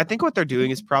 I think what they're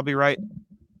doing is probably right.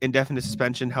 Indefinite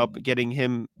suspension, help getting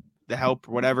him the help,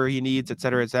 whatever he needs, et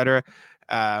cetera, et cetera.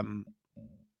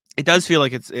 It does feel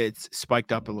like it's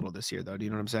spiked up a little this year, though. Do you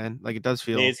know what I'm saying? Like it does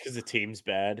feel. Maybe it's because the team's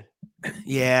bad.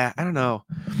 Yeah, I don't know.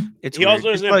 He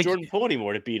also doesn't have Jordan Poole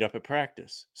anymore to beat up at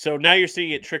practice. So now you're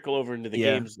seeing it trickle over into the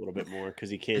games a little bit more because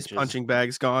he can't. His punching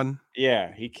bag's gone.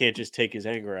 Yeah, he can't just take his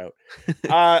anger out.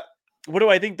 What do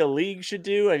I think the league should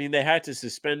do? I mean, they had to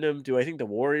suspend him. Do I think the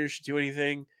Warriors should do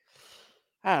anything?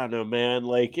 I don't know, man.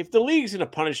 Like, if the league's gonna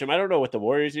punish him, I don't know what the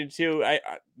Warriors need to do. I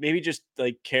maybe just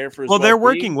like care for his. Well, they're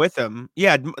well-being. working with him.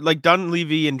 Yeah, like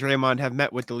Dunleavy and Draymond have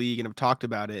met with the league and have talked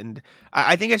about it, and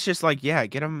I think it's just like, yeah,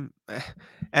 get him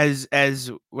as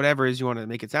whatever as you want to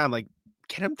make it sound like.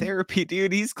 Get him therapy,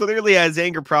 dude. He's clearly has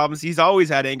anger problems. He's always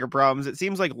had anger problems. It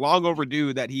seems like long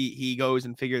overdue that he goes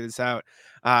and figure this out.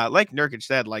 Like Nurkic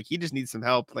said, like he just needs some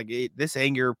help. Like this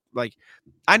anger, like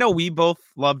I know we both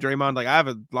love Draymond. Like I have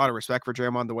a lot of respect for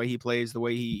Draymond, the way he plays, the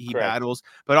way he battles.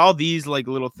 But all these like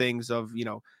little things of, you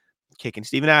know, kicking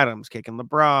Steven Adams, kicking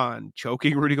LeBron,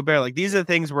 choking Rudy Gobert, like these are the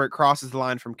things where it crosses the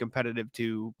line from competitive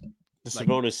to the like,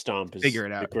 Sabonis stomp is figure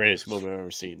it out. the greatest moment I've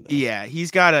ever seen. Though. Yeah, he's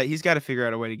got to figure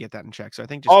out a way to get that in check. So I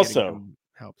think just also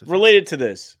help related to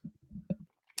this,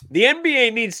 the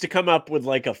NBA needs to come up with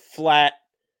like a flat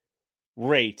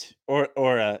rate or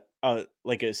a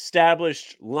like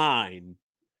established line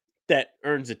that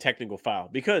earns a technical foul,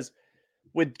 because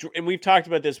and we've talked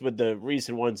about this with the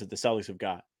recent ones that the Celtics have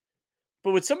got.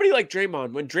 But with somebody like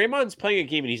Draymond, when Draymond's playing a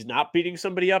game and he's not beating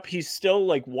somebody up, he's still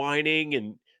like whining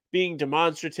and being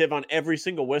demonstrative on every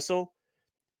single whistle.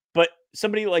 But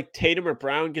somebody like Tatum or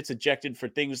Brown gets ejected for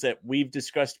things that we've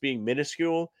discussed being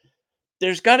minuscule.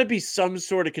 There's got to be some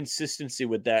sort of consistency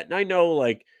with that. And I know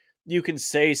like you can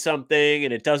say something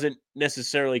and it doesn't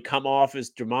necessarily come off as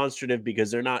demonstrative because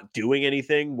they're not doing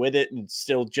anything with it and it's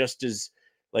still just as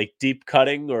like deep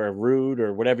cutting or rude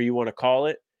or whatever you want to call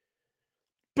it.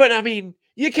 But I mean,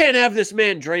 you can't have this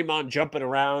man Draymond jumping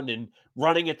around and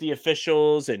running at the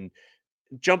officials and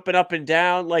jumping up and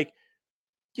down like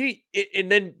and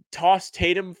then toss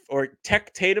Tatum or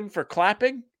tech Tatum for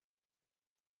clapping.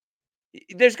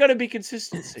 There's got to be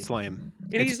consistency. It's lame.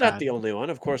 And It's he's not bad. the only one.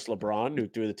 Of course, LeBron, who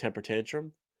threw the temper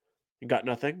tantrum and got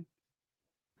nothing.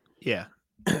 Yeah.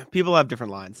 People have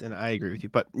different lines, and I agree with you.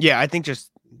 But yeah, I think just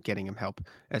getting him help,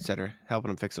 etc., helping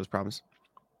him fix those problems.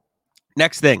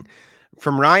 Next thing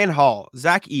from Ryan Hall,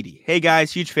 Zach Edey. Hey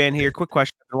guys, huge fan here. Quick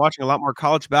question. I've been watching a lot more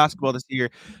college basketball this year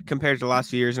compared to the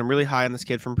last few years. And I'm really high on this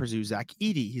kid from Purdue, Zach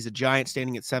Edey. He's a giant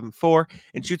standing at 7'4"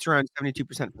 and shoots around 72%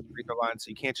 from the free throw line, so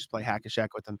you can't just play hack and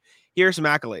shack with him. Here are some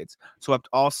accolades. Swept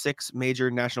all 6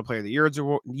 major National Player of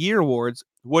the Year awards,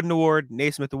 Wooden Award,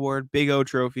 Naismith Award, Big O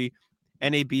Trophy,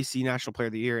 NABC National Player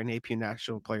of the Year, and AP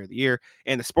National Player of the Year,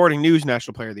 and the Sporting News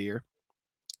National Player of the Year.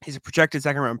 He's a projected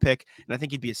second-round pick, and I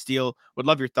think he'd be a steal. Would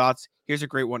love your thoughts. Here's a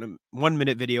great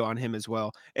 1-minute video on him as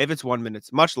well. If it's 1 minute,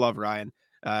 much love, Ryan.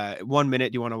 1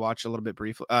 minute. Do you want to watch a little bit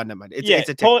briefly? Never mind. It's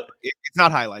a TikTok. It's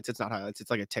not highlights. It's not highlights.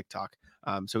 It's like a TikTok.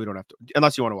 So we don't have to,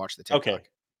 unless you want to watch the TikTok. Okay.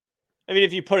 I mean,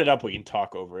 if you put it up, we can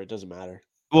talk over it. It doesn't matter.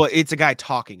 Well, it's a guy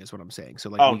talking, is what I'm saying. So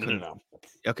like, no.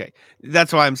 Okay,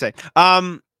 that's why I'm saying.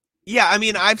 Yeah, I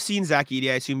mean, I've seen Zach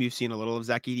Edey. I assume you've seen a little of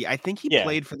Zach Edey. I think he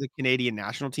played for the Canadian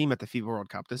national team at the FIBA World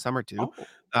Cup this summer too. Oh,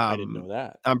 I didn't know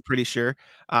that. I'm pretty sure.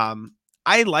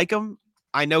 I like him.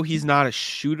 I know he's not a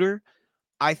shooter.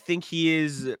 I think he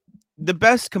is the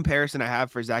best comparison I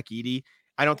have for Zach Edey.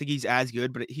 I don't think he's as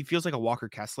good, but he feels like a Walker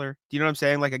Kessler. Do you know what I'm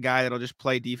saying? Like a guy that'll just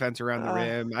play defense around the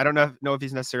rim. I don't know if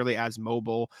he's necessarily as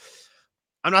mobile.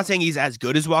 I'm not saying he's as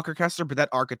good as Walker Kessler, but that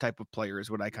archetype of player is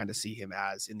what I kind of see him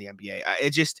as in the NBA.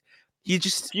 He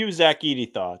just few Zach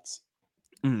Edey thoughts.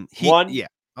 One, yeah,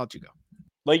 I'll let you go.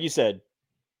 Like you said,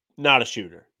 not a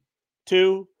shooter.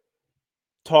 2,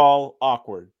 tall,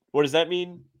 awkward. What does that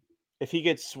mean? If he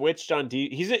gets switched on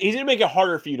he's gonna make it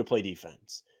harder for you to play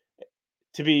defense.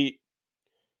 Wait,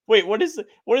 what is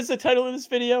the title of this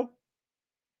video?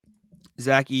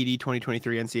 Zach Edey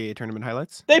 2023 NCAA tournament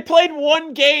highlights. They played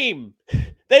 1 game.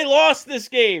 They lost this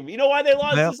game. You know why they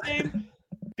lost this game?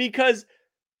 Because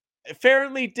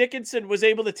Farrell Dickinson was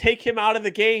able to take him out of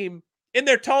the game, and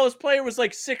their tallest player was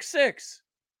like 6'6".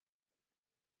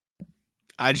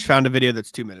 I just found a video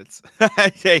that's 2 minutes.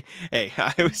 hey,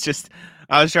 I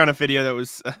was trying to video that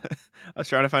was I was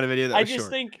trying to find a video that was short. I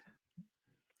just think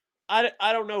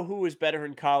I don't know who was better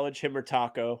in college, him or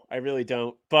Taco. I really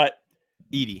don't. But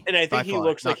Edey. And I think he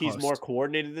looks like he's more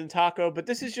coordinated than Taco, but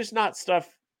this is just not stuff.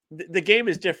 The game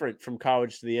is different from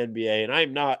college to the NBA, and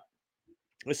I'm not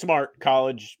a smart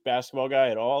college basketball guy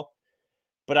at all.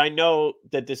 But I know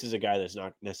that this is a guy that's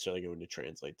not necessarily going to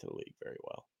translate to the league very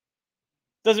well.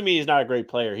 Doesn't mean he's not a great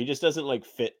player. He just doesn't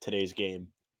fit today's game.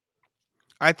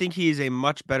 I think he is a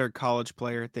much better college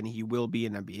player than he will be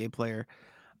an NBA player.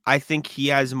 I think he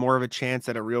has more of a chance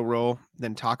at a real role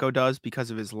than Taco does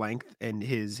because of his length and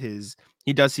his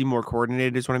he does seem more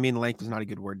coordinated is what I mean. Length is not a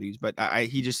good word to use, but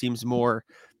he just seems more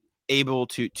able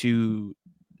to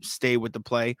stay with the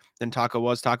play than Taco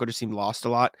was. Taco just seemed lost a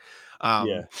lot.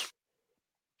 And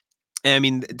I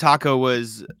mean, Taco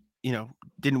was,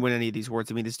 didn't win any of these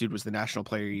awards. I mean, this dude was the national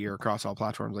player of the year across all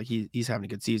platforms. Like he's having a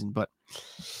good season, but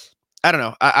I don't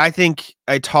know. I think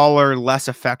a taller, less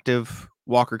effective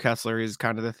Walker Kessler is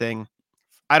kind of the thing.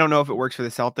 I don't know if it works for the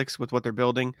Celtics with what they're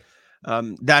building.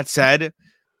 That said,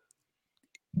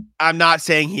 I'm not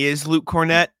saying he is Luke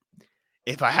Cornett.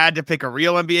 If I had to pick a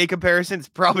real NBA comparison, it's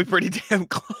probably pretty damn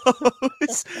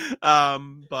close.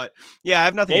 But yeah, I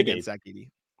have nothing against Zach Edey.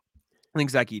 I think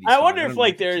Zach Edey. I wonder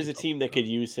if there is a team that could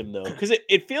use him though, because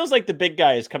it feels like the big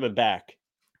guy is coming back.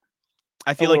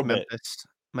 I feel like Memphis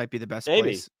might be the best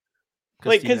place.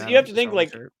 Because you have to think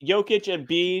Jokic,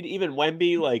 Embiid, even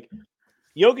Wemby,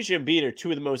 Jokic and Embiid are 2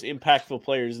 of the most impactful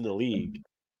players in the league.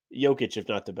 Jokic, if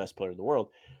not the best player in the world.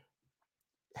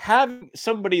 Having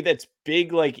somebody that's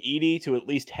big like Edey to at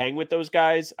least hang with those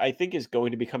guys, I think is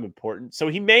going to become important. So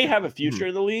he may have a future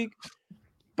in the league,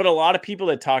 but a lot of people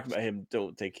that talk about him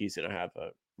don't think he's going to have a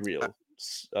real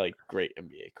great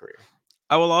NBA career.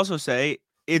 I will also say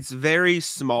it's very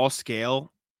small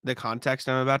scale, the context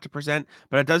I'm about to present,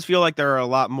 but it does feel like there are a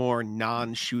lot more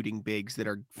non-shooting bigs that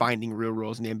are finding real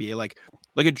roles in the NBA.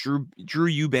 Look at Drew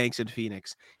Eubanks in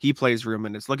Phoenix. He plays real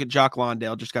minutes. Look at Jock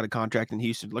Londale, just got a contract in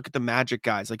Houston. Look at the Magic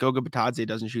guys. Like Goga Batadze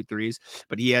doesn't shoot threes,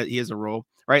 but he has a role,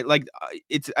 right?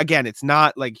 It's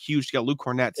not like huge scale. Luke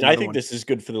Cornett. And I think this is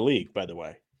good for the league, by the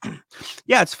way.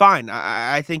 Yeah, it's fine.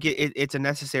 I think it's a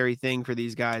necessary thing for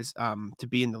these guys to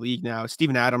be in the league now.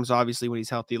 Steven Adams, obviously, when he's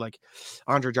healthy,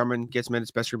 Andre Drummond gets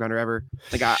minutes, best rebounder ever.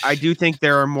 I do think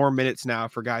there are more minutes now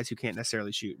for guys who can't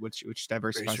necessarily shoot, which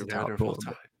diversifies the talent pool.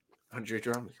 Andre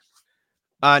Drummond.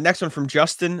 Next one from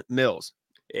Justin Mills.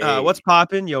 What's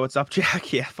poppin'? Yo, what's up,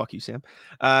 Jack? Yeah, fuck you, Sam.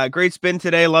 Great spin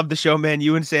today. Love the show, man.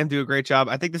 You and Sam do a great job.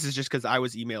 I think this is just because I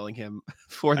was emailing him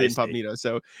for the incognito,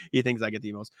 so he thinks I get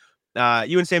the emails.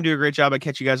 You and Sam do a great job. I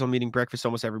catch you guys on meeting breakfast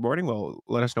almost every morning. Well,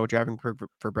 let us know what you're having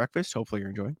for breakfast. Hopefully you're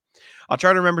enjoying. I'll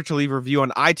try to remember to leave a review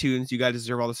on iTunes. You guys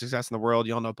deserve all the success in the world.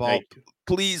 Y'all know ball.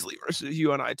 Please leave a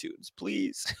review on iTunes.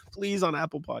 Please. Please on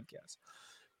Apple Podcasts.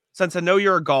 Since I know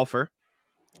you're a golfer,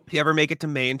 if you ever make it to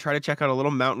Maine, try to check out a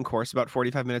little mountain course about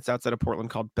 45 minutes outside of Portland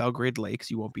called Belgrade Lakes.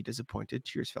 You won't be disappointed.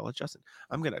 Cheers, fella Justin.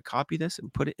 I'm going to copy this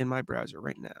and put it in my browser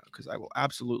right now because I will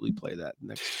absolutely play that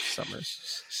next summer.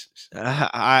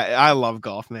 I love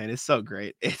golf, man. It's so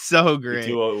great. It's so great.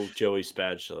 We do owe Joey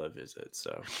Spatula a visit,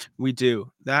 so. We do.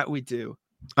 That we do.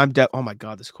 Oh, my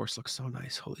God. This course looks so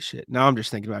nice. Holy shit. Now I'm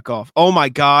just thinking about golf. Oh, my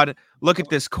God. Look at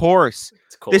this course.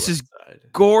 It's cold this outside. Is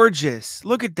gorgeous.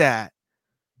 Look at that.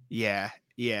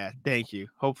 Yeah, thank you.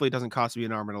 Hopefully it doesn't cost me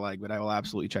an arm and a leg, but I will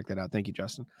absolutely check that out. Thank you,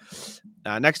 Justin.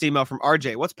 Next email from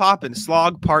RJ. What's poppin'?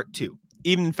 Slog part 2.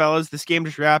 Evening, fellas. This game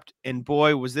just wrapped, and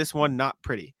boy, was this one not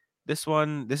pretty. This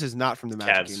is not from the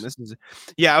Magic game.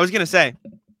 I was going to say,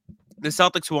 the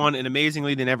Celtics won, and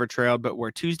amazingly, they never trailed, but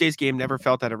where Tuesday's game never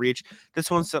felt out of reach,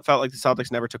 this one felt like the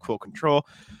Celtics never took full control.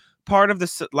 Part of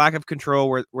the lack of control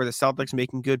were the Celtics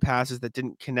making good passes that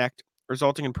didn't connect,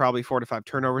 resulting in probably 4 to 5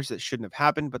 turnovers that shouldn't have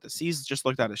happened, but the season just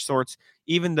looked out of sorts,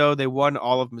 even though they won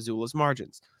all of Missoula's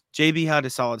margins. JB had a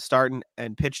solid start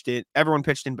and pitched in. Everyone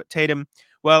pitched in but Tatum.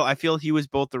 Well, I feel he was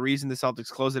both the reason the Celtics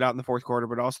closed it out in the fourth quarter,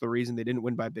 but also the reason they didn't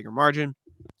win by a bigger margin.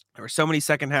 There were so many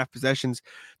second half possessions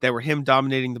that were him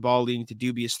dominating the ball, leading to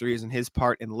dubious threes on his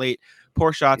part and late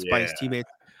poor shots by his teammates.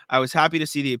 I was happy to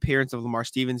see the appearance of Lamar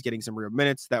Stevens getting some real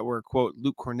minutes that were, quote,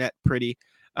 Luke Cornett pretty.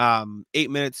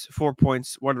 8 minutes, 4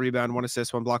 points, 1 rebound, 1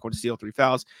 assist, 1 block, 1 steal, 3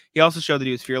 fouls. He also showed that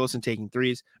he was fearless in taking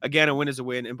threes. Again, a win is a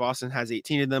win, and Boston has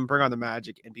 18 of them. Bring on the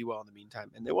Magic and be well in the meantime.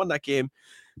 And they won that game.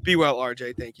 Be well,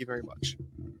 RJ. Thank you very much.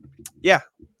 Yeah.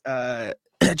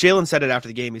 Jaylen said it after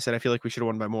the game. He said, I feel like we should have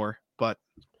won by more, but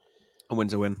a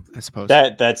win's a win, I suppose.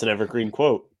 That's an evergreen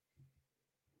quote.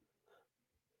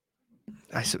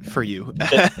 I said for you.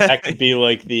 That could be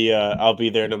like the I'll be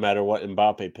there no matter what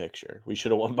Mbappe picture. We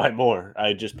should have won by more.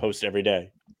 I just post every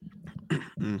day.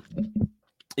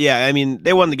 Yeah, I mean,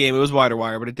 they won the game. It was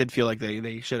wire, but it did feel like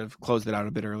they should have closed it out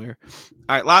a bit earlier.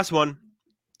 All right, last one.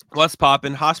 Let's pop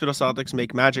in. Hospital Celtics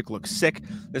make Magic look sick.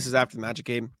 This is after the Magic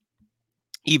game.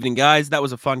 Evening, guys. That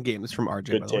was a fun game. This is from RJ.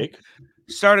 Good take.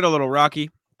 Started a little rocky,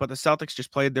 but the Celtics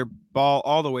just played their ball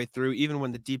all the way through, even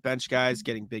when the deep bench guys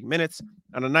getting big minutes.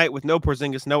 On a night with no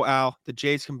Porzingis, no Al, the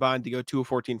Jays combined to go 2 of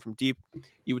 14 from deep.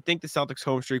 You would think the Celtics'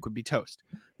 home streak would be toast.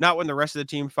 Not when the rest of the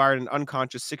team fired an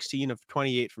unconscious 16 of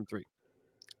 28 from 3.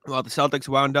 While the Celtics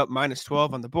wound up minus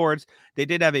 12 on the boards, they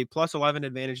did have a plus 11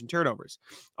 advantage in turnovers.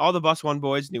 All the Bus One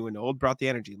boys, new and old, brought the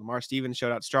energy. Lamar Stevens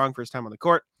showed out strong for his time on the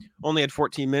court. Only had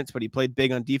 14 minutes, but he played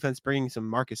big on defense, bringing some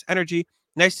Marcus energy.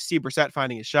 Nice to see Brissett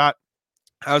finding his shot.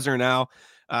 Hauser and Al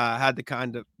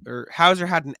Hauser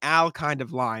had an Al kind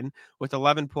of line with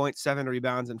 11 points, 7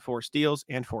 rebounds, and 4 steals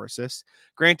and 4 assists.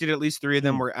 Granted, at least 3 of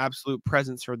them were absolute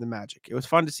presents for the Magic. It was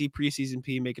fun to see preseason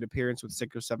P make an appearance with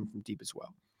 6 or 7 from deep as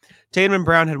well. Tatum and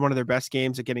Brown had one of their best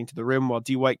games at getting to the rim, while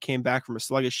D. White came back from a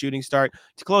sluggish shooting start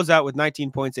to close out with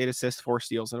 19 points, 8 assists, 4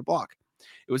 steals, and a block.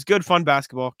 It was good, fun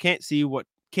basketball. Can't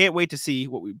wait to see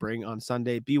what we bring on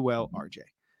Sunday. Be well, RJ.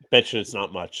 Bet you it's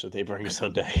not much that they bring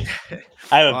Sunday.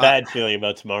 I have a bad feeling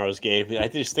about tomorrow's game. I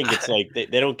just think it's like they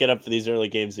don't get up for these early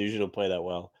games. They usually don't play that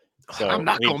well. So I'm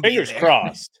not going to be fingers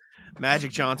crossed.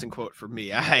 Magic Johnson quote for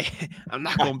me. I'm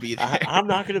not going to be there. I'm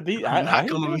not going to be. I'm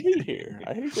going to be here.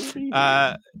 I ain't going to be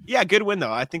here. Yeah, good win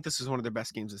though. I think this is one of their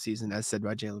best games of the season, as said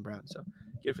by Jaylen Brown. So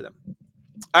good for them.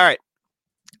 All right,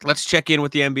 let's check in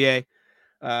with the NBA.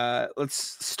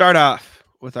 Let's start off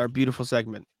with our beautiful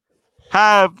segment.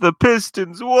 Have the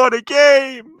Pistons won a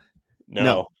game?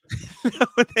 No. No,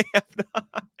 they have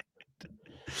not.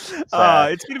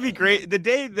 It's going to be great. The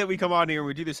day that we come on here and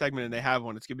we do the segment and they have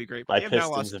one, it's going to be great. My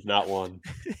Pistons have not won.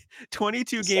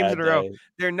 22 games in a row.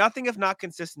 They're nothing if not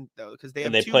consistent, though, because they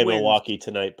have they 2 play wins. Milwaukee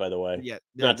tonight, by the way. Yeah,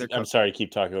 I'm sorry to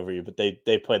keep talking over you, but they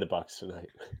play the Bucks tonight.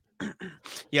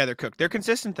 Yeah, they're cooked. They're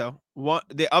consistent, though.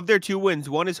 Of their 2 wins,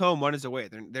 1 is home, 1 is away.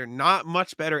 They're not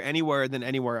much better anywhere than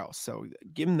anywhere else. So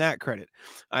give them that credit,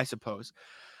 I suppose.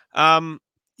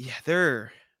 Yeah,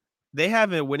 they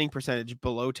have a winning percentage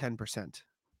below 10%.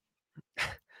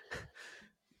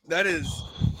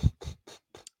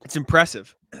 It's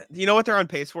impressive. You know what they're on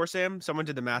pace for, Sam? Someone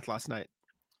did the math last night.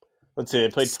 Let's see. They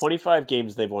played 25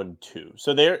 games. They've won 2.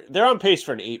 So they're on pace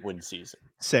for an 8-win season.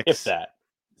 6. If that.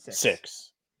 6.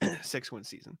 6-win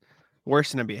season.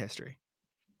 Worst in NBA history.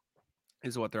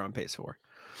 is what they're on pace for.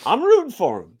 I'm rooting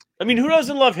for them. I mean, who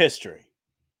doesn't love history?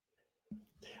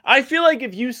 I feel like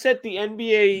if you set the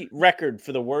NBA record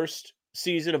for the worst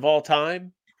season of all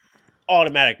time,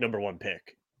 automatic number 1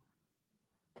 pick.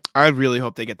 I really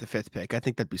hope they get the 5th pick. I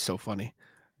think that'd be so funny.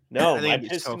 No, I think my it'd be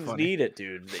so Pistons funny. need it,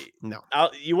 dude. No.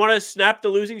 You want to snap the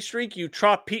losing streak? You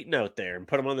trot Peyton out there and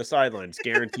put him on the sidelines.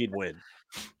 Guaranteed win.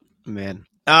 Man.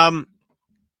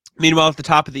 Meanwhile, at the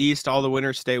top of the East, all the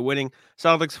winners stay winning.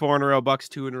 Celtics 4 in a row, Bucks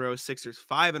 2 in a row, Sixers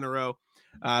 5 in a row.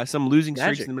 Some losing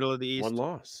streaks Magic, in the middle of the East. 1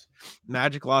 loss.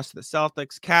 Magic lost to the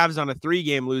Celtics. Cavs on a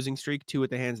 3-game losing streak, 2 at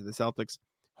the hands of the Celtics.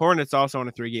 Hornets also on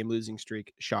a 3-game losing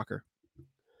streak. Shocker.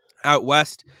 Out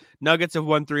west, Nuggets have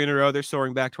won 3 in a row. They're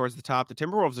soaring back towards the top. The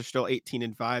Timberwolves are still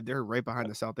 18-5. They're right behind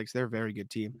the Celtics. They're a very good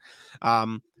team.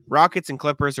 Rockets and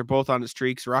Clippers are both on the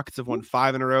streaks. Rockets have won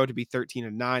 5 in a row to be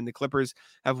 13-9. The Clippers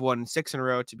have won 6 in a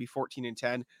row to be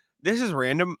 14-10. This is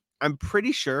random. I'm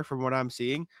pretty sure from what I'm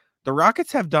seeing, the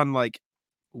Rockets have done like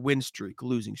win streak,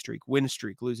 losing streak, win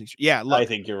streak, losing streak. Yeah, look, I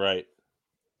think you're right.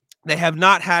 they have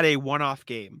not had a one-off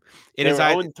game. They were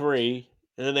 0-3,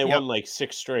 and then they won like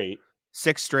 6 straight.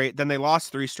 6 straight, then they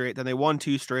lost 3 straight, then they won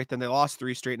 2 straight, then they lost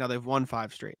 3 straight. Now they've won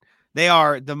 5 straight. They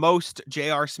are the most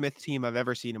J.R. Smith team I've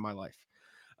ever seen in my life.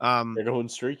 They're going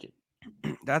streaking.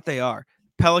 That they are.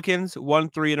 Pelicans won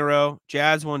 3 in a row.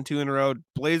 Jazz won 2 in a row.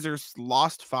 Blazers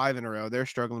lost 5 in a row. They're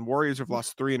struggling. Warriors have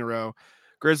lost 3 in a row.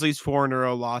 Grizzlies 4 in a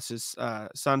row losses.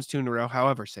 Suns 2 in a row.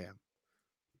 However, Sam,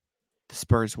 the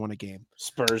Spurs won a game.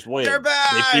 Spurs win. They're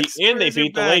back. They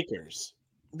beat the Lakers.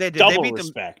 They did. Double They beat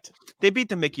respect. They beat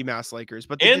the Mickey Mouse Lakers,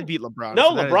 but they did beat LeBron. No,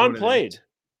 so that is LeBron what it played.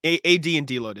 is. AD and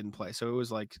D'Lo didn't play, so it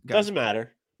was like Doesn't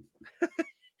matter.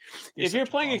 If you're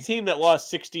playing a team that lost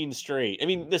 16 straight, I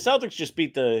mean, the Celtics just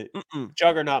beat the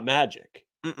juggernaut Magic.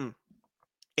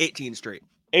 18 straight.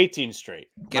 18 straight.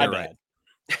 Get My it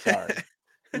bad. Sorry.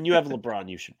 When you have LeBron,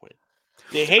 you should win.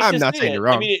 They hate I'm to not see saying it. you're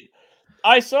wrong. I mean,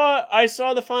 I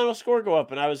saw the final score go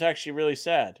up, and I was actually really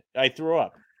sad. I threw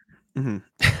up.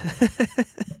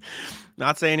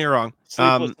 Not saying you're wrong.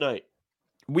 Sleepless night.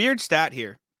 Weird stat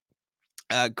here.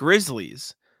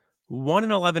 Grizzlies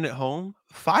 1-11 at home,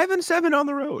 5-7 on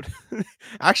the road.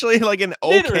 Actually, like an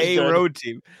okay road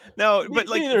team. No, but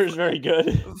like neither is very good.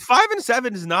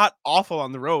 5-7 is not awful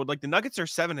on the road. Like the Nuggets are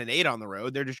 7-8 on the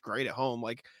road. They're just great at home.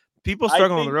 Like people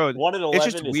struggle on the road. 1-11 it's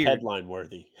just is weird. headline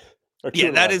worthy.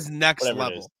 Yeah, that is next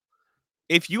level.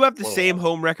 If you have the same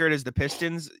home record as the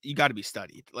Pistons, you got to be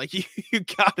studied. Like you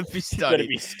got to be studied. Got to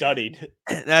be studied.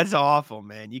 That's awful,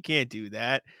 man. You can't do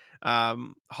that.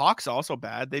 Hawks also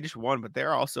bad. They just won, but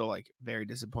they're also like very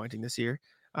disappointing this year.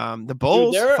 The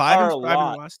Bulls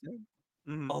 5-5 last year.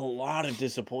 A lot of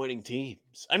disappointing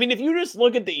teams. I mean, if you just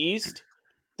look at the East,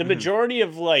 the majority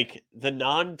of like the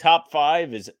non-top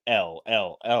 5 is L,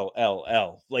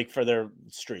 like for their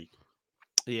streak.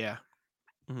 Yeah.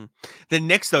 The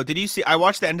Knicks, though, did you see? I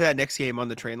watched the end of that Knicks game on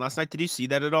the train last night. Did you see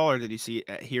that at all, or did you see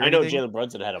hear? I know anything? Jaylen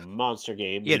Brunson had a monster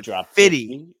game. He dropped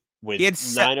 50 with he had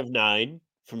 9 of 9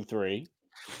 from 3.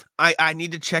 I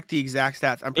need to check the exact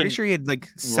stats. I'm pretty sure he had like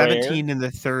 17 in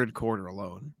the third quarter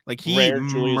alone. Like he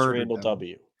Julius Randle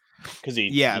W because he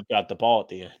got the ball at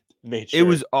the end. It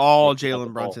was all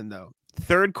Jaylen Brunson though.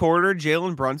 Third quarter,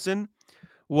 Jaylen Brunson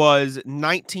was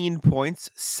 19 points,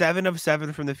 7 of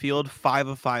 7 from the field, 5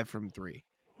 of 5 from 3.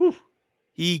 Whew.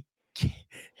 He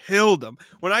killed them.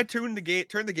 When I turned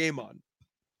the game on,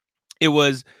 it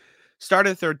was start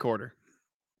of the third quarter,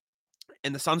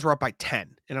 and the Suns were up by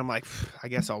 10. And I'm like, I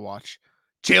guess I'll watch.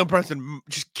 Jaylen Brunson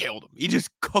just killed him. He just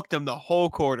cooked them the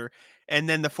whole quarter. And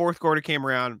then the fourth quarter came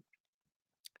around,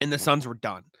 and the Suns were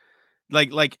done. Like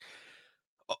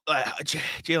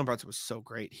Jaylen Brunson was so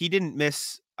great. He didn't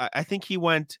miss. I think he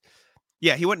went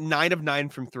 9 of 9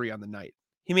 from 3 on the night.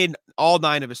 He made all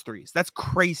 9 of his threes. That's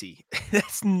crazy.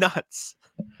 That's nuts.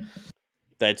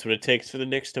 That's what it takes for the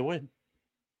Knicks to win.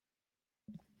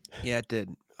 Yeah, it did.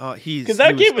 Because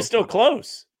that game was still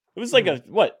close. It was like a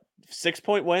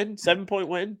 6-point win, 7-point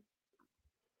win,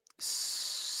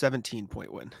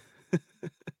 17-point win.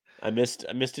 I missed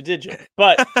a digit,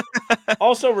 but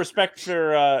also respect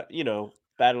for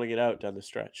battling it out down the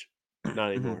stretch.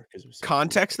 Not anymore because it was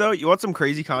context though. You want some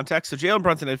crazy context? So Jaylen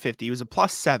Brunson had 50. He was a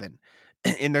 +7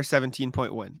 in their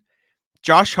 17-point win.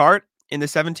 Josh Hart in the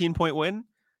 17-point win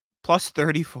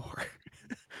 +34.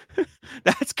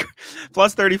 That's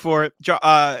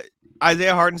 +34.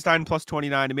 Isaiah Hartenstein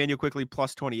 +29. Emmanuel Quickley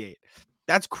 +28.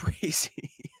 That's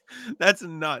crazy. That's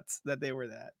nuts that they were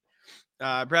that.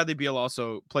 Bradley Beal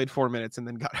also played 4 minutes and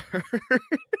then got hurt.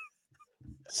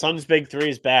 Suns' big 3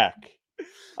 is back.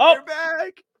 Oh, they're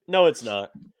back. No, it's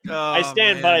not. I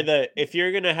stand by if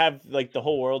you're gonna have like the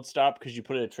whole world stop because you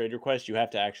put in a trade request, you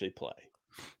have to actually play.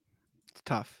 It's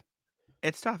tough.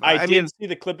 It's tough. I mean, did see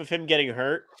the clip of him getting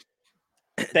hurt.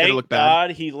 did it Thank look bad?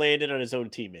 God he landed on his own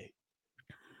teammate.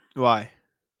 Why?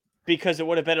 Because it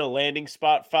would have been a landing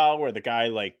spot foul where the guy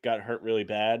like got hurt really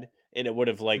bad, and it would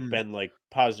have like been like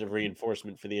positive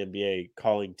reinforcement for the NBA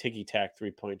calling ticky-tack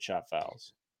 3-point shot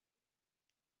fouls.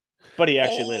 But he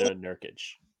actually landed on Nurkic.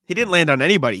 He didn't land on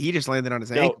anybody. He just landed on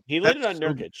his ankle. No, he landed on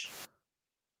Nurkic.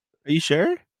 Are you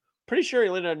sure? Pretty sure he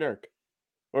landed on Nurk.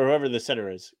 Or whoever the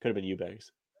center is. Could have been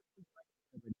Eubanks.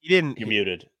 He didn't. You're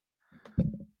muted.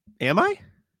 Am I?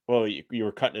 Well, you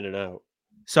were cutting in and out.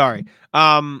 Sorry.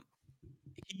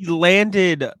 He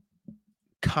landed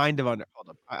kind of under. Hold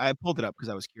up. I pulled it up because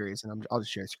I was curious, and I'll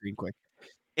just share a screen quick.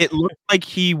 It looked like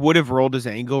he would have rolled his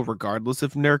ankle regardless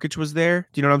if Nurkic was there.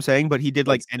 Do you know what I'm saying? But he did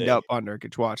like end up on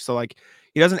Nurkic. Watch. So like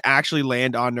he doesn't actually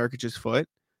land on Nurkic's foot,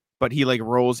 but he like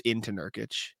rolls into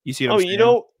Nurkic. You see what I'm saying? You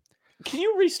know, can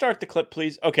you restart the clip,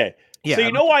 please? Okay. Yeah, so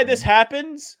you know why this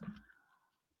happens?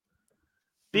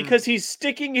 Because he's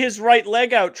sticking his right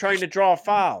leg out trying to draw a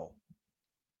foul.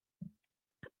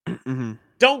 Mm-hmm.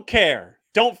 Don't care.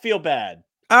 Don't feel bad.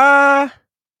 I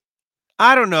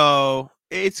don't know.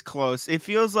 It's close. It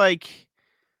feels like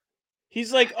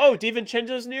he's like, oh,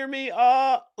 DiVincenzo's near me.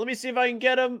 Let me see if I can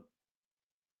get him.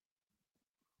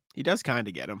 He does kind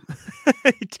of get him.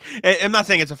 I'm not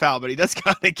saying it's a foul, but he does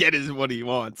kind of get what he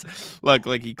wants. Look,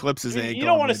 like he clips his ankle. You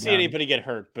don't want to see anybody get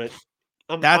hurt, but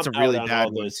that's a really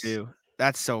bad one too.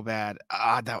 That's so bad.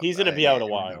 He's going to be out a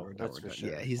while. That's for sure.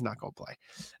 Yeah, he's not going to play.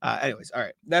 Anyways, all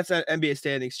right. That's an NBA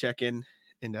standings check-in.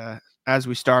 And as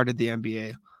we started the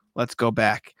NBA, let's go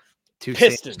back to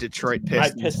Detroit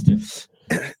Pistons. My Pistons.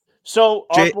 So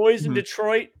our boys in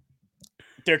Detroit,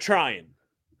 they're trying.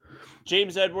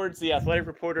 James Edwards, the athletic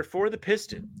reporter for the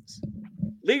Pistons.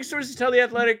 League sources tell the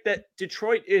Athletic that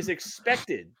Detroit is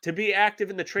expected to be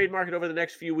active in the trade market over the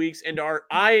next few weeks and are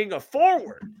eyeing a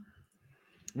forward.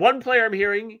 One player I'm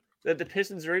hearing that the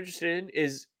Pistons are interested in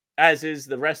is, as is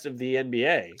the rest of the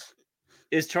NBA,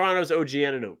 is Toronto's OG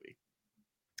Anunoby.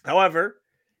 However,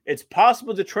 it's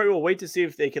possible Detroit will wait to see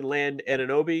if they can land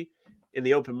Anunoby in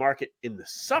the open market in the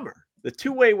summer. The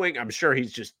two-way wing, I'm sure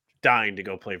he's just dying to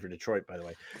go play for Detroit, by the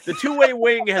way. The two-way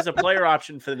wing has a player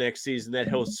option for the next season that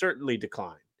he'll certainly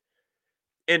decline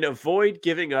and avoid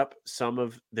giving up some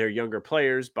of their younger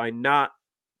players by not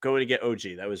going to get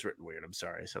OG. That was written weird. I'm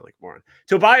sorry. I sound like a moron.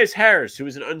 Tobias Harris, who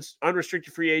is an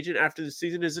unrestricted free agent after the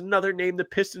season, is another name the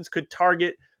Pistons could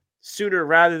target sooner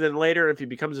rather than later if he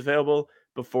becomes available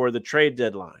before the trade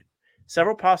deadline.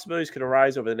 Several possibilities could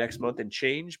arise over the next month and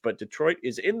change, but Detroit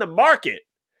is in the market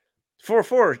for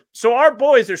four. So our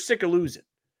boys are sick of losing.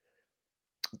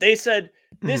 They said,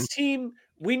 this team,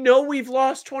 we know we've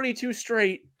lost 22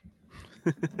 straight.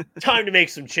 Time to make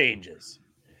some changes.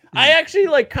 I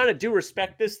actually kind of do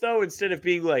respect this though, instead of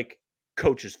being like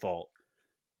coach's fault.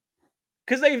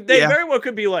 Because they very well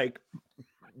could be like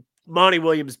Monty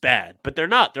Williams bad, but they're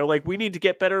not. They're like, we need to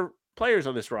get better players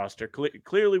on this roster.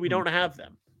 Clearly we don't have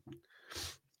them.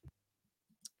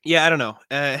 Yeah, I don't know.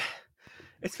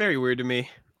 It's very weird to me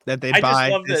that they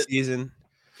buy this season.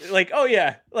 Like, oh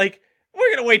yeah, like we're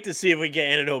going to wait to see if we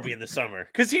get Anunoby in the summer.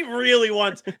 Because he really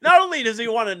wants, not only does he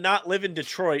want to not live in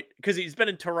Detroit, because he's been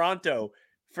in Toronto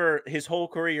for his whole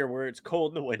career where it's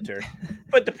cold in the winter,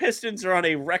 but the Pistons are on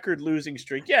a record losing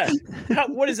streak. Yeah.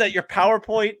 What is that? Your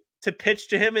PowerPoint to pitch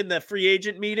to him in the free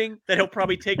agent meeting that he'll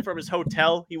probably take from his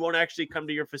hotel. He won't actually come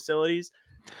to your facilities.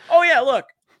 Oh yeah. Look,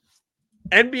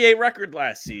 NBA record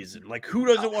last season. Like who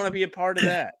doesn't want to be a part of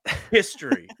that?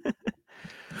 History.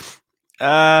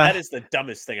 That is the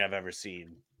dumbest thing I've ever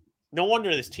seen. No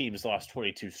wonder this team's lost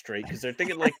 22 straight because they're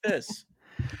thinking like this.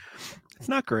 It's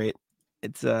not great.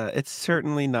 It's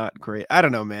certainly not great. I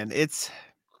don't know, man. It's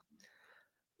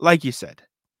like you said,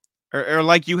 or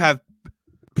like you have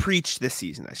preached this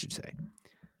season, I should say.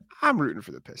 I'm rooting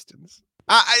for the Pistons.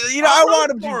 I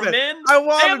want to be better. Man.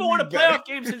 I haven't won a playoff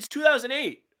game since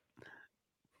 2008.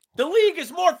 The league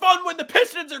is more fun when the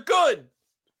Pistons are good.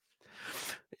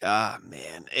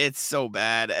 Man, it's so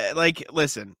bad.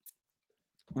 Listen,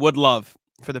 would love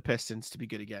for the Pistons to be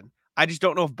good again. I just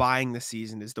don't know if buying the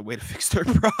season is the way to fix their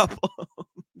problems.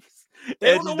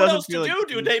 They don't know what else to do,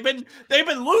 dude. They've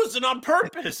been losing on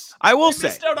purpose. I will say,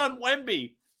 missed out on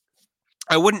Wemby.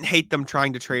 I wouldn't hate them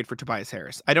trying to trade for Tobias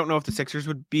Harris. I don't know if the Sixers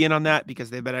would be in on that because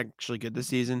they've been actually good this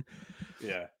season.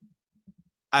 Yeah.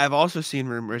 I've also seen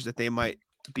rumors that they might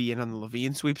be in on the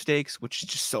Levine sweepstakes, which is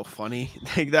just so funny.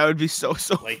 Like that would be so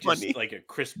funny. Just like a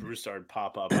Chris Broussard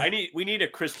pop up. We need a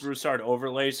Chris Broussard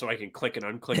overlay so I can click and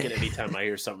unclick it anytime I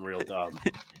hear something real dumb.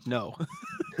 No.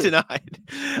 Denied.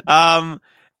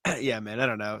 Yeah, man, I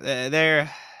don't know.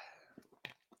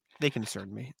 They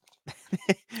concern me.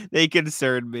 They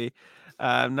concern me.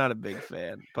 I'm not a big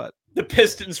fan, but The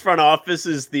Pistons front office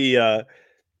is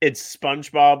it's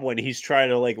SpongeBob when he's trying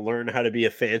to like learn how to be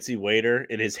a fancy waiter,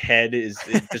 and his head is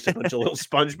just a bunch of little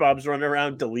SpongeBobs running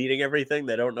around deleting everything.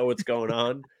 They don't know what's going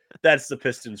on. That's the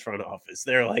Pistons front office.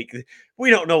 They're like, we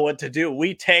don't know what to do.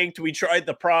 We tanked. We tried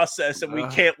the process, and we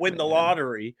can't win the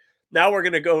lottery. Now we're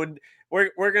gonna go and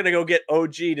we're gonna go get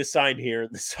OG to sign here in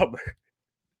the summer.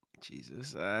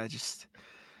 Jesus,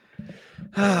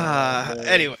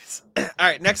 anyways. All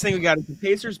right, next thing we got is the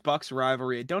Pacers-Bucks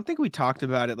rivalry. I don't think we talked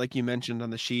about it like you mentioned on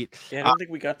the sheet. Yeah, I don't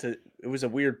think we got to. It was a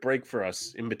weird break for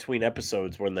us in between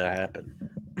episodes when that happened.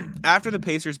 After the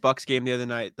Pacers-Bucks game the other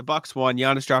night, the Bucks won.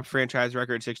 Giannis dropped franchise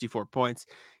record 64 points.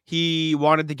 He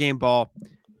wanted the game ball.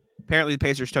 Apparently, the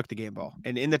Pacers took the game ball.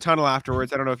 And in the tunnel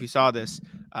afterwards, I don't know if you saw this,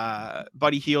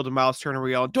 Buddy Hield and Miles Turner were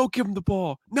yelling, "Don't give him the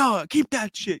ball. No, keep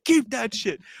that shit. Keep that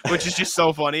shit," which is just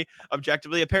so funny,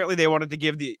 objectively. Apparently, they wanted to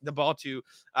give the ball to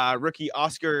rookie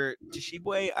Oscar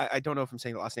Tshiebwe. I don't know if I'm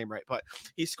saying the last name right, but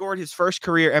he scored his first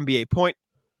career NBA point.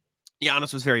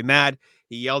 Giannis was very mad.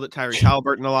 He yelled at Tyrese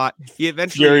Halliburton a lot. He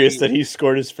eventually furious that he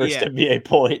scored his first NBA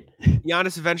point.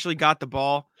 Giannis eventually got the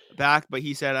ball back, but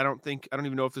he said, I don't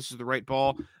even know if this is the right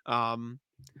ball.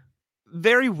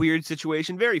 Very weird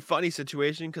situation, very funny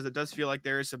situation, because it does feel like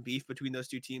there is some beef between those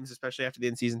two teams, especially after the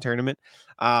in-season tournament.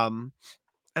 I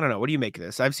don't know. What do you make of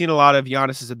this? I've seen a lot of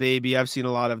Giannis as a baby. I've seen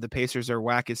a lot of the Pacers are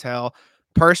whack as hell.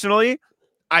 Personally,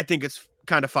 I think it's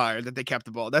kind of fire that they kept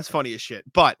the ball. That's funny as shit.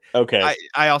 But okay,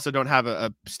 I also don't have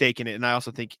a stake in it, and I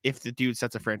also think if the dude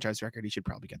sets a franchise record, he should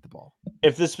probably get the ball.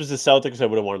 If this was the Celtics, I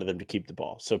would have wanted them to keep the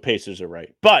ball. So Pacers are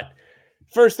right. But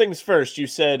first things first, you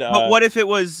said. But what if it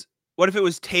was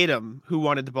Tatum who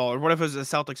wanted the ball, or what if it was a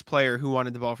Celtics player who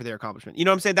wanted the ball for their accomplishment? You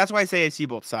know what I'm saying? That's why I say I see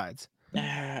both sides.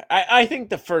 I think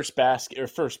the first basket or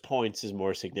first points is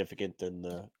more significant than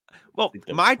the. Well,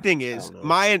 my thing is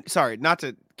sorry, not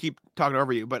to keep talking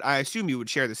over you, but I assume you would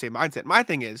share the same mindset. My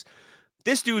thing is,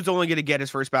 this dude's only going to get his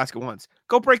first basket once.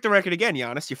 Go break the record again,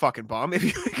 Giannis, you fucking bum. If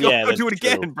you go do it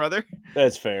again, brother.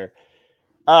 That's fair.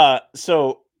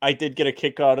 So I did get a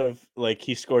kick out of like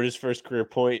he scored his first career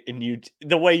point, and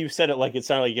the way you said it, like it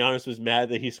sounded like Giannis was mad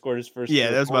that he scored his first.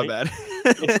 Yeah, that was point. my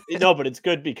bad. No, but it's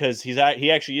good because he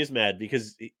actually is mad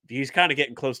because he's kind of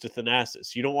getting close to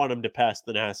Thanasis. You don't want him to pass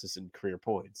Thanasis in career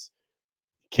points.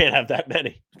 Can't have that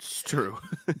many. It's true.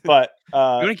 But you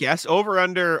want to guess over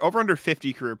under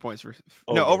 50 career points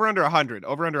over under 100.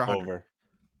 Over under 100. Over.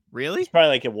 Really? It's probably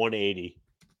like at 180.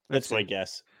 That's my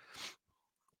guess.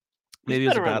 Maybe it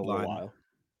was a bad line.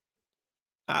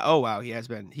 Oh wow, he has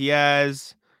been. He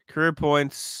has career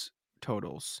points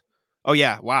totals. Oh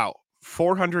yeah, wow.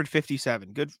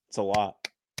 457. Good. It's a lot.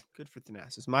 Good for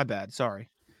Thanasis. My bad. Sorry.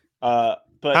 But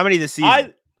how many this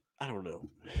season? I don't know.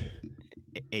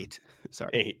 8. Sorry.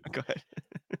 8. Go ahead.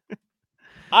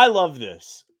 I love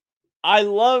this. I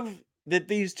love that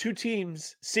these two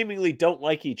teams seemingly don't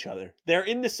like each other. They're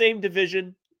in the same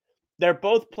division. They're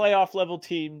both playoff level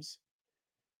teams.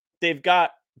 They've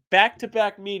got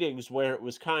back-to-back meetings where it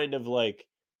was kind of like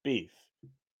beef.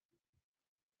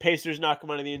 Pacers knock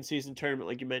them out of the in-season tournament,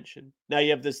 like you mentioned. Now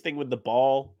you have this thing with the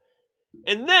ball.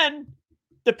 And then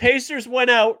the Pacers went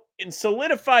out and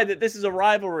solidified that this is a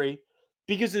rivalry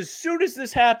because as soon as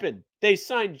this happened, they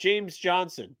signed James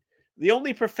Johnson, the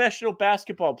only professional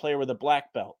basketball player with a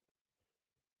black belt.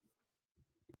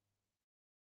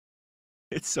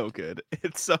 It's so good.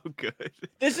 It's so good.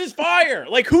 This is fire.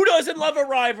 Like, who doesn't love a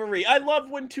rivalry? I love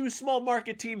when two small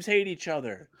market teams hate each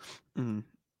other. Mm-hmm.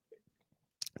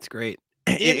 It's great.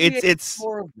 It's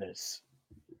more of this.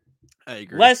 I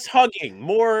agree. Less hugging,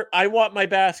 more I want my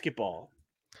basketball.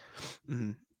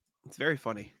 Mm-hmm. It's very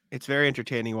funny. It's very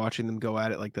entertaining watching them go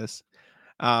at it like this.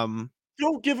 Don't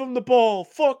give him the ball.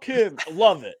 Fuck him. I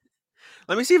love it.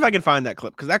 Let me see if I can find that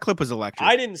clip, because that clip was electric.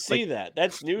 I didn't see that.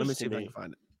 That's news to me. Let me see if I can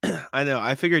find it. I know.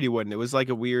 I figured you wouldn't. It was like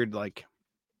a weird, like,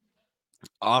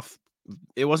 off.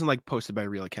 It wasn't like posted by a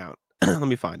real account. Let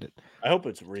me find it. I hope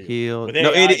it's real.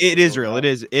 No, it is real. It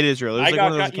is real. It was like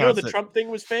one of those you know the Trump thing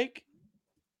was fake?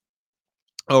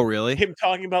 Oh, really? Him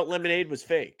talking about lemonade was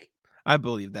fake. I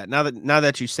believe that. Now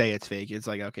that you say it's fake, it's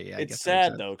like, okay, yeah. It's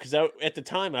sad though, because at the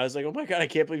time I was like, oh my God, I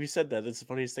can't believe you said that. That's the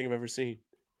funniest thing I've ever seen.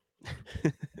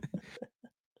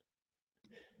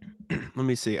 Let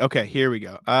me see. Okay, here we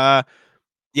go.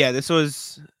 Yeah, this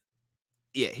was.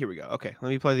 Yeah, here we go. Okay, let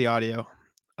me play the audio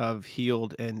of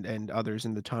Hield and others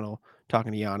in the tunnel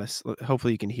talking to Giannis.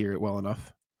 Hopefully, you can hear it well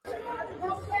enough.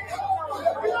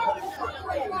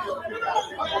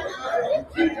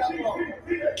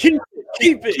 Keep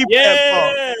Keep it.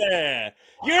 Yeah.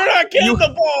 You're not getting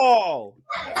the ball.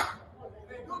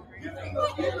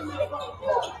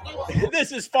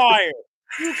 This is fire.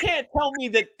 You can't tell me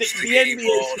that the NBA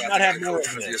should not have more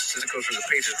of this.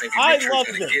 I love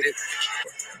this.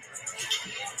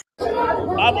 I'm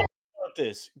all about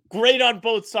this. Great on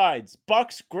both sides.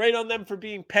 Bucks, great on them for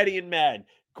being petty and mad.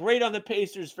 Great on the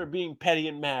Pacers for being petty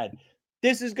and mad.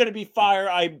 This is going to be fire.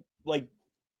 I'm like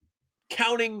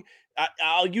counting.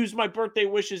 I'll use my birthday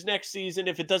wishes next season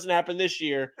if it doesn't happen this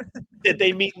year that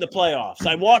they meet in the playoffs.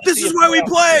 I want. This is why we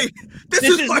play. This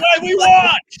is why we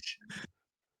watch.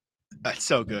 That's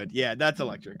so good. Yeah, that's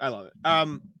electric. I love it.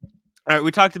 All right,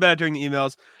 we talked about it during the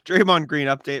emails. Draymond Green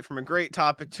update from a great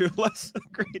topic to a less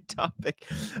great topic.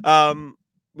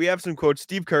 We have some quotes.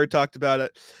 Steve Kerr talked about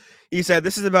it. He said,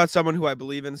 "This is about someone who I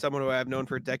believe in, someone who I have known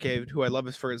for a decade, who I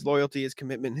love for his loyalty, his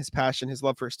commitment, his passion, his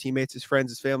love for his teammates, his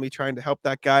friends, his family, trying to help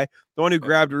that guy. The one who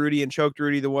grabbed Rudy and choked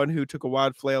Rudy, the one who took a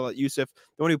wild flail at Yusuf,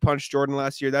 the one who punched Jordan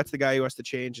last year. That's the guy who has to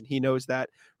change, and he knows that."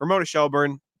 Ramona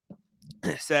Shelburne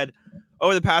said,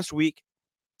 "Over the past week,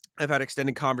 I've had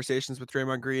extended conversations with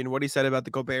Draymond Green. What he said about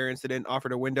the Gobert incident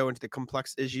offered a window into the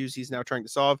complex issues he's now trying to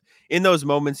solve. In those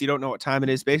moments, you don't know what time it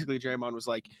is." Basically, Draymond was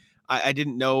like, I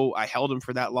didn't know I held him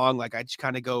for that long. Like, I just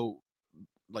kind of go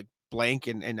like blank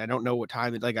and I don't know what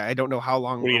time it, like, I don't know how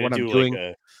long or what I'm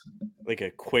doing. Like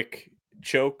a quick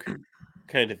choke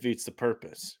kind of defeats the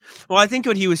purpose. Well, I think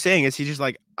what he was saying is he just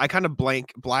like, I kind of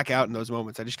black out in those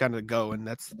moments. I just kind of go, and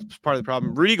that's part of the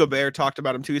problem. Rudy Gobert talked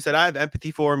about him too. He said, "I have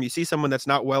empathy for him. You see someone that's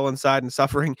not well inside and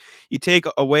suffering. You take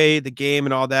away the game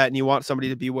and all that, and you want somebody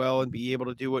to be well and be able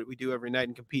to do what we do every night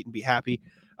and compete and be happy."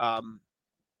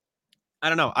 I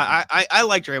don't know. I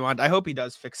like Draymond. I hope he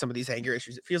does fix some of these anger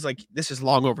issues. It feels like this is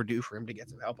long overdue for him to get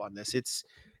some help on this.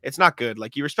 It's not good.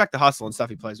 Like, you respect the hustle and stuff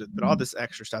he plays with, but all this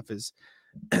extra stuff is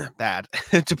bad,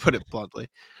 to put it bluntly.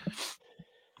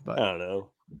 But I don't know.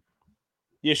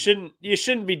 You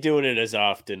shouldn't be doing it as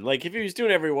often. Like, if he was doing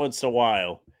it every once in a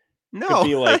while, no,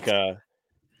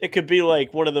 it could be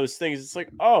like one of those things. It's like,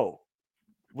 oh,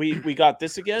 we got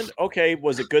this again. Okay,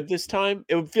 was it good this time?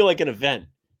 It would feel like an event.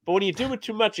 But when you do it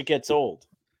too much, it gets old,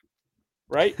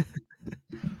 right?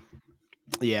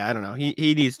 Yeah, I don't know. He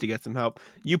needs to get some help.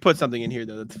 You put something in here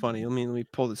though that's funny. Let me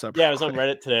pull this up. Yeah, I was on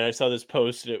Reddit today. I saw this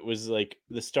post, and it was like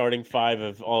the starting five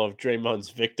of all of Draymond's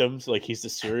victims. Like, he's the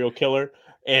serial killer,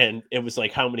 and it was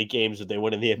like, how many games would they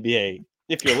win in the NBA?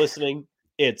 If you're listening,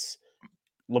 it's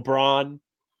LeBron,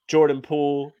 Jordan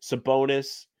Poole,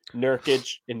 Sabonis,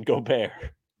 Nurkic, and Gobert.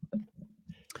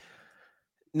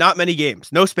 Not many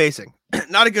games. No spacing.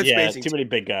 Not a good spacing. Too many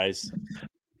big guys.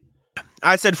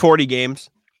 I said 40 games.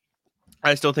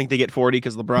 I still think they get 40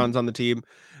 because LeBron's on the team,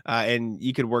 and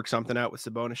you could work something out with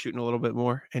Sabonis shooting a little bit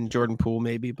more, and Jordan Poole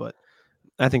maybe, but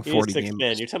I think 40 games.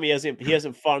 Man, you're telling me he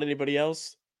hasn't fought anybody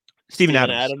else? Steven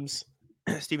Adams.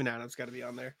 Steven Adams got to be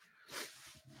on there.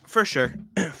 For sure.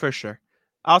 For sure.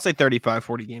 I'll say 35,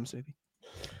 40 games maybe.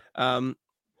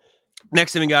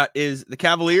 Next thing we got is the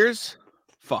Cavaliers.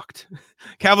 Fucked.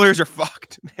 Cavaliers are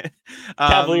fucked, man.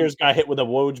 Cavaliers got hit with a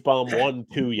Woj bomb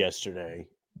 1-2 yesterday.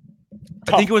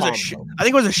 I think it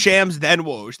was a Shams then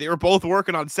Woj. They were both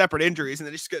working on separate injuries, and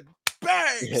they just got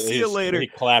bang. See you later. He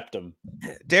clapped him.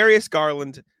 Darius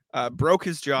Garland broke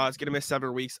his jaw. He's gonna miss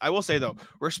 7 weeks. I will say though,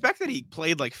 respect that he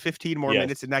played like 15 more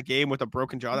minutes in that game with a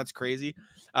broken jaw. That's crazy.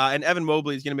 And Evan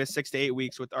Mobley is gonna miss 6 to 8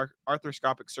 weeks with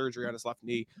arthroscopic surgery on his left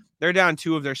knee. They're down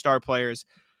 2 of their star players.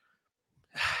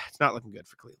 It's not looking good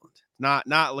for Cleveland.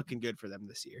 Not looking good for them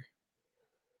this year.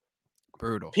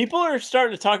 Brutal. People are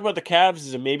starting to talk about the Cavs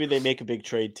as maybe they make a big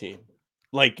trade team,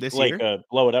 like this like year? a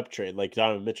blow it up trade, like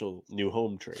Donovan Mitchell new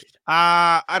home trade.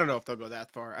 I don't know if they'll go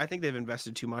that far. I think they've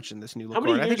invested too much in this new. How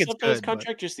many years I think it's left on his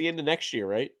contract? Just the end of next year,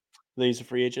 right? He's a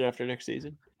free agent after next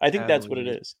season. I think that's what it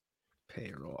is.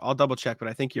 Payroll. I'll double check, but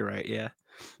I think you're right. Yeah.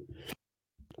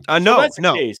 No.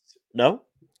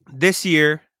 This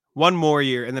year. 1 more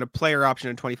year, and then a player option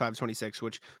in 25-26,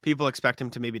 which people expect him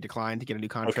to maybe decline to get a new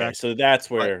contract. Okay, so that's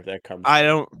where that comes I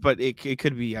don't, but it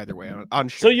could be either way. I'm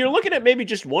unsure. So you're looking at maybe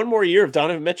just 1 more year of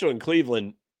Donovan Mitchell in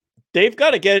Cleveland. They've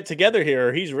got to get it together here,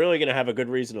 or he's really going to have a good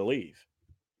reason to leave.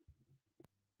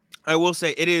 I will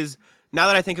say it is, now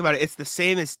that I think about it, it's the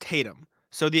same as Tatum.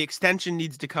 So the extension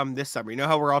needs to come this summer. You know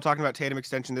how we're all talking about Tatum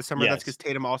extension this summer? Yes. That's because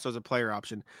Tatum also has a player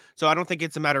option. So I don't think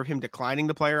it's a matter of him declining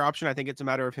the player option. I think it's a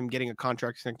matter of him getting a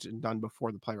contract extension done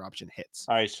before the player option hits.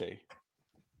 I see.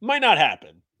 Might not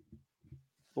happen.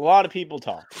 A lot of people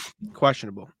talk.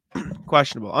 Questionable.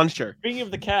 Unsure. Speaking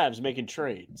of the Cavs making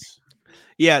trades.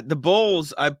 Yeah, the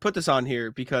Bulls, I put this on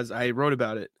here because I wrote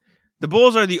about it. The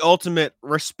Bulls are the ultimate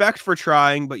respect for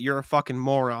trying, but you're a fucking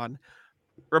moron.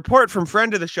 report from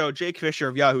friend of the show, Jake Fisher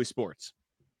of Yahoo Sports.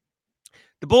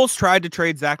 The Bulls tried to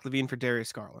trade Zach LaVine for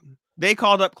Darius Garland. They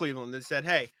called up Cleveland and said,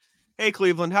 hey,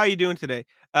 Cleveland, how you doing today?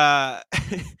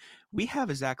 We have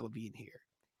a Zach LaVine here,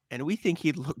 and we think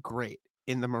he'd look great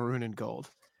in the maroon and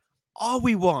gold. All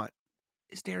we want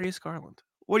is Darius Garland.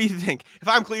 What do you think? If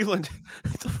I'm Cleveland,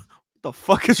 what the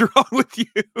fuck is wrong with you?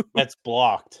 That's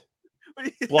blocked.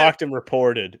 Blocked and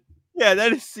reported. Yeah,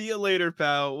 that is see you later,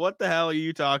 pal. What the hell are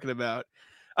you talking about?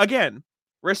 Again,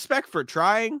 respect for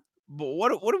trying, but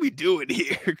what are we doing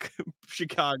here,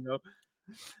 Chicago?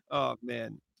 Oh,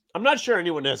 man. I'm not sure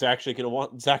anyone is actually going to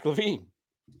want Zach LaVine.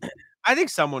 I think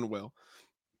someone will,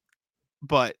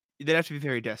 but they'd have to be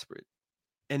very desperate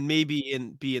and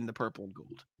maybe be in the purple and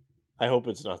gold. I hope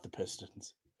it's not the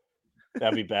Pistons.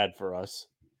 That'd be bad for us.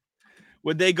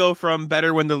 Would they go from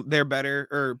better when they're better,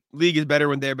 or league is better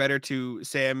when they're better, to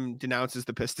Sam denounces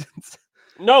the Pistons?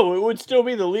 No, it would still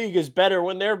be the league is better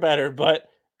when they're better, but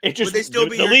it just the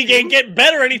league team? ain't getting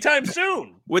better anytime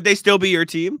soon. Would they still be your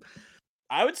team?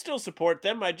 I would still support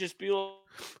them. I'd just be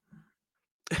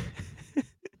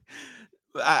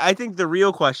I think the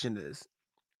real question is,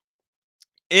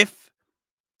 if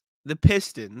the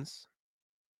Pistons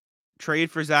trade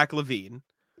for Zach LaVine,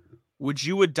 would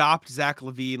you adopt Zach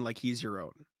LaVine like he's your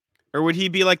own? Or would he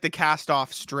be like the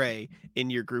cast-off stray in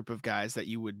your group of guys that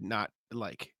you would not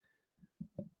like?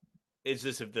 Is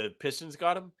this if the Pistons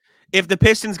got him? If the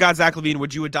Pistons got Zach LaVine,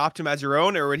 would you adopt him as your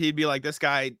own? Or would he be like, this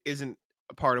guy isn't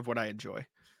a part of what I enjoy?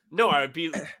 No,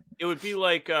 it would be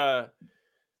like, I'm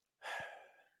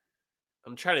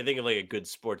trying to think of like a good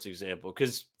sports example,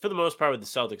 because for the most part with the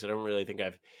Celtics, I don't really think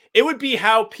it would be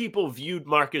how people viewed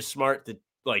Marcus Smart that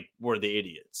like were the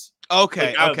idiots. Okay.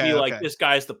 Like, I would be like, this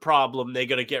guy's the problem. They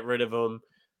got to get rid of him.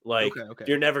 Like,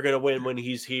 you're never going to win when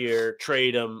he's here.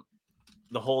 Trade him.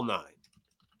 The whole nine.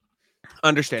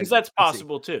 Understand. Because that's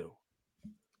possible too.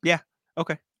 Yeah.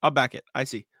 Okay. I'll back it. I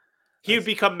see. He would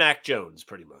become Mac Jones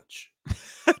pretty much.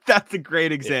 That's a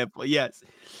great example. Yeah. Yes.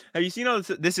 Have you seen all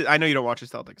this? I know you don't watch the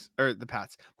Celtics or the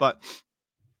Pats, but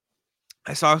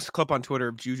I saw a clip on Twitter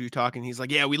of Juju talking. He's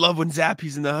like, yeah, we love when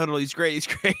Zappy's in the huddle. He's great. He's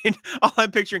great. All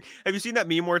I'm picturing. Have you seen that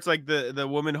meme where it's like the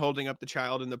woman holding up the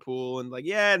child in the pool and like,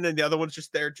 yeah, and then the other one's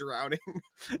just there drowning?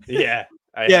 Yeah.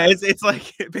 It's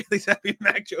like Bailey Zappy and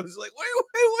Mac Jones is like, wait,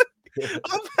 what?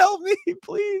 Help me,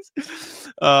 please.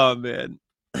 Oh, man.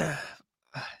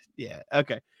 Yeah.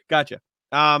 Okay. Gotcha.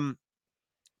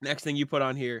 Next thing you put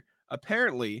on here,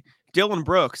 apparently Dylan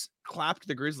Brooks clapped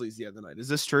the Grizzlies the other night. Is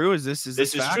this true? This is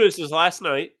true. This is last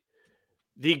night.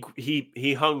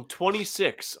 He hung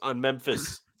 26 on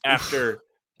Memphis after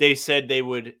they said they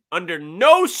would, under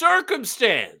no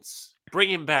circumstance, bring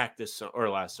him back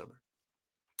last summer.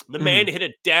 The man hit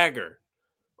a dagger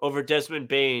over Desmond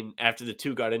Bane after the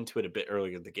two got into it a bit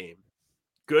earlier in the game.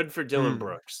 Good for Dylan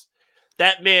Brooks.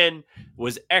 That man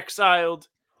was exiled.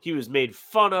 He was made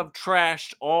fun of,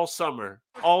 trashed all summer,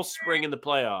 all spring in the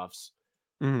playoffs.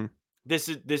 This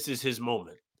is his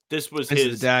moment. This was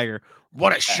his dagger.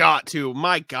 What a shot, too.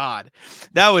 My God.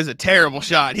 That was a terrible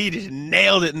shot. He just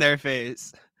nailed it in their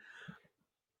face.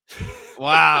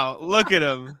 Wow. Look at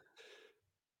him.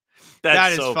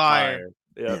 That is so fire.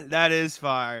 Yep. That is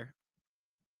fire.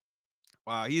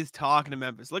 Wow, he's talking to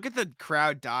Memphis. Look at the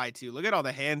crowd die, too. Look at all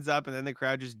the hands up, and then the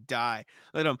crowd just die.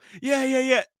 Let them,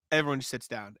 yeah. Everyone just sits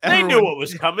down. They knew what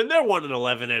was coming. They're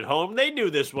 1-11 at home. They knew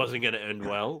this wasn't going to end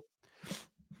well.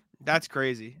 That's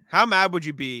crazy. How mad would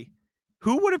you be?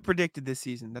 Who would have predicted this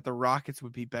season that the Rockets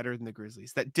would be better than the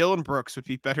Grizzlies? That Dylan Brooks would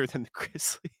be better than the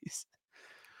Grizzlies?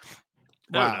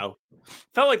 Wow. I don't know.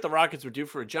 Felt like the Rockets were due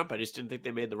for a jump. I just didn't think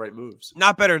they made the right moves.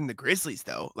 Not better than the Grizzlies,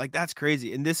 though. Like, that's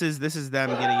crazy. And this is them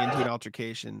getting into an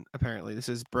altercation, apparently. This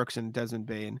is Brooks and Desmond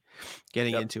Bane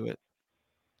getting into it.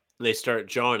 They start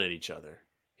jawing at each other.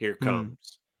 Here it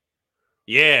comes.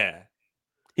 Yeah.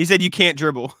 He said, you can't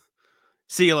dribble.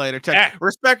 See you later.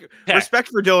 Respect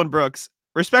for Dylan Brooks.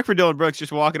 Respect for Dylan Brooks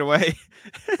just walking away.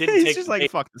 He's just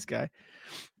like, fuck this guy.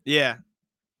 Yeah.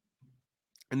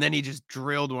 And then he just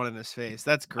drilled one in his face.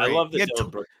 That's great. I love the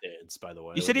Dylan Brooks dance, by the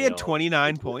way. You said he had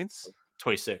 29 points?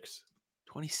 26.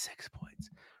 26 points.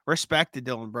 Respect to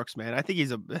Dylan Brooks, man. I think he's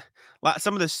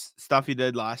some of the stuff he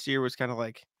did last year was kind of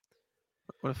like,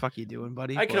 what the fuck are you doing,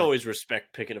 buddy? I can always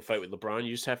respect picking a fight with LeBron.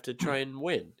 You just have to try and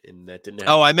win, and that didn't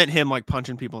happen. Oh, I meant him like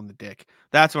punching people in the dick.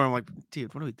 That's where I'm like,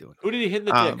 dude, what are we doing? Who did he hit in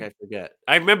the dick? I forget.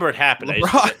 I remember it happened.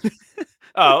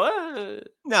 No.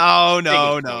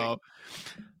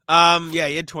 Yeah,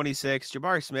 he had 26.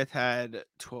 Jabari Smith had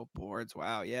 12 boards.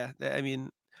 Wow. Yeah. I mean,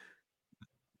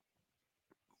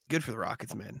 good for the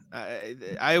Rockets, man.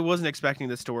 I wasn't expecting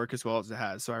this to work as well as it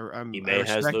has. So he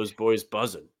has those boys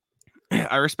buzzing.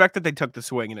 I respect that they took the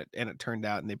swing and it turned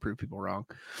out and they proved people wrong.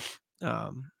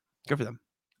 Good for them.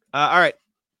 All right.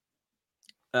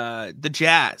 The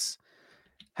Jazz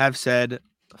have said,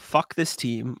 fuck this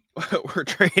team. We're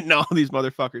trading all these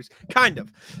motherfuckers. Kind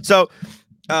of. So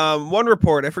one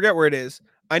report, I forget where it is.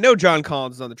 I know John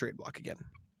Collins is on the trade block again.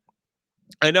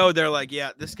 I know they're like,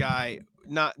 yeah, this guy,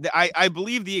 not. I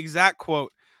believe the exact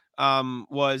quote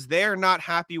was, they're not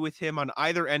happy with him on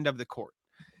either end of the court,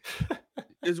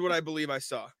 is what I believe I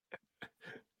saw.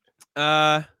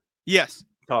 Yes.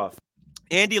 Tough.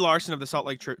 Andy Larson of the Salt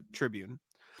Lake Tribune,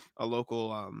 a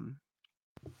local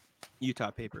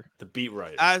Utah paper. The beat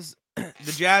writer. As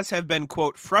the Jazz have been,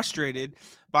 quote, frustrated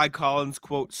by Collins'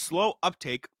 quote, slow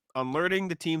uptake on learning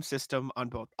the team system on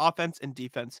both offense and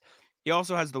defense. He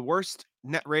also has the worst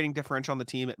net rating differential on the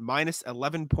team at minus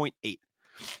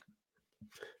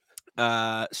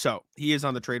 11.8. So he is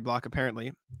on the trade block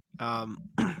apparently.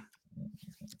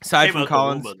 Aside from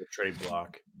Collins, on the trade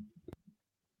block.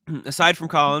 Aside from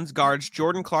Collins, guards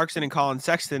Jordan Clarkson and Colin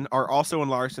Sexton are also in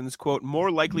Larson's, quote,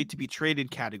 more likely to be traded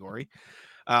category.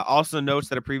 Also notes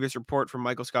that a previous report from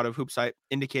Michael Scott of Hoopsite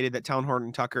indicated that Talon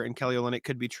Horton Tucker and Kelly Olynyk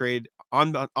could be traded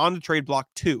on the trade block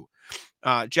too.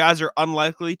 Jazz are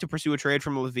unlikely to pursue a trade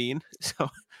from Levine, so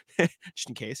just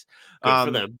in case. Good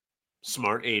for them.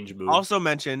 Smart Ainge move. Also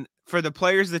mentioned, for the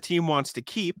players the team wants to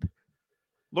keep,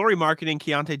 Lauri Markkanen,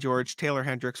 Keontae George, Taylor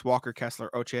Hendricks, Walker Kessler,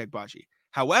 Ochai Agbaji.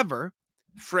 However,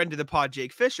 friend of the pod,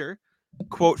 Jake Fisher,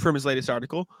 quote from his latest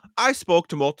article, I spoke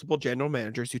to multiple general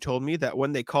managers who told me that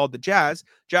when they called the Jazz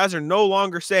are no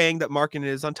longer saying that Markkanen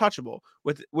is untouchable,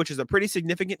 which is a pretty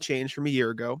significant change from a year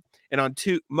ago. And on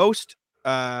two most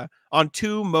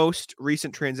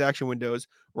recent transaction windows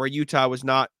where Utah was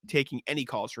not taking any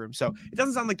calls for him. So it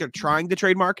doesn't sound like they're trying to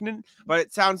trade Markkanen, but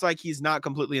it sounds like he's not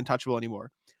completely untouchable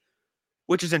anymore,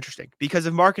 which is interesting because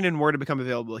if Markkanen were to become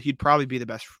available, he'd probably be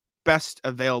the best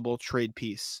available trade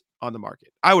piece on the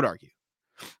market. I would argue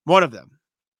one of them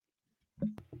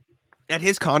at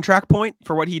his contract point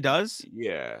for what he does.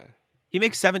 Yeah. He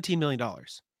makes $17 million.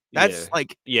 That's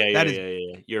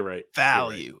You're right.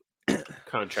 Value. You're right.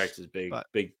 Contract is big,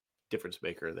 big difference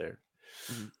maker there.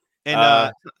 Mm-hmm.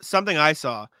 And something I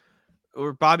saw,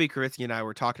 or Bobby Koritsky and I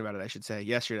were talking about it, I should say,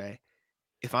 yesterday.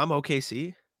 If I'm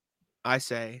OKC, I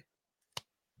say,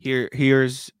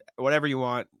 here's whatever you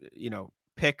want,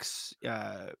 picks,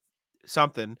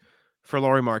 something for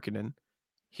Lauri Markkanen.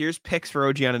 Here's picks for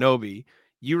OG Anunoby.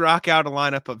 You rock out a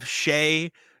lineup of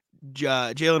Shea,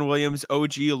 Jaylen Williams,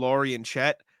 OG, Lauri, and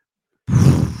Chet.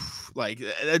 Like,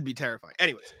 that'd be terrifying.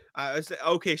 Anyways,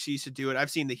 OKC should do it.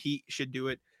 I've seen the Heat should do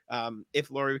it. If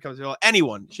Lauri becomes available,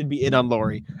 anyone should be in on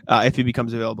Lauri if he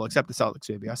becomes available, except the Celtics,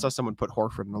 maybe. I saw someone put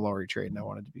Horford in the Lauri trade, and I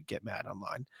wanted to get mad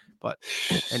online. But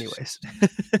anyways,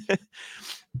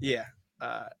 yeah,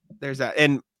 there's that.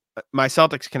 And my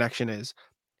Celtics connection is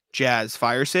Jazz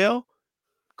fire sale,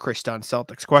 Chris Dunn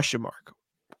Celtics question mark.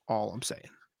 All I'm saying.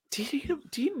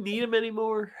 Do you need him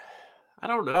anymore? I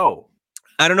don't know.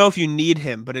 I don't know if you need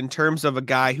him, but in terms of a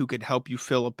guy who could help you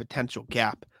fill a potential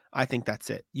gap, I think that's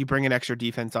it. You bring an extra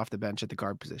defense off the bench at the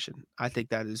guard position. I think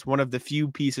that is one of the few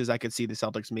pieces I could see the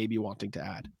Celtics maybe wanting to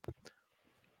add.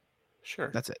 Sure.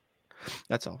 That's it.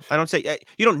 That's all. I don't say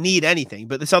you don't need anything,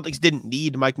 but the Celtics didn't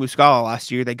need Mike Muscala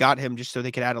last year. They got him just so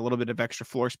they could add a little bit of extra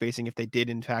floor spacing if they did,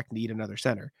 in fact, need another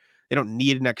center. They don't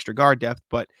need an extra guard depth,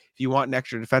 but if you want an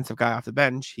extra defensive guy off the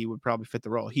bench, he would probably fit the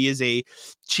role. He is a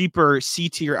cheaper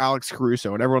C-tier Alex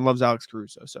Caruso, and everyone loves Alex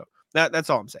Caruso. So that's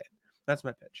all I'm saying. That's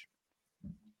my pitch.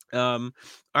 All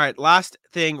right. Last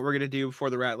thing we're going to do before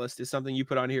the rat list is something you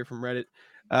put on here from Reddit.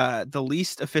 The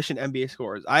least efficient NBA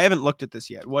scorers. I haven't looked at this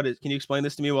yet. Can you explain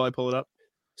this to me while I pull it up?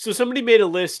 So somebody made a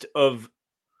list of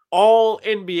all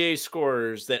NBA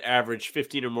scorers that average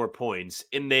 15 or more points,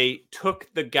 and they took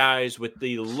the guys with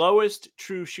the lowest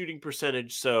true shooting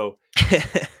percentage. So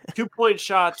 2-point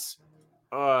shots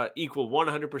equal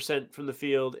 100% from the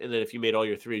field. And then if you made all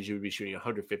your threes, you would be shooting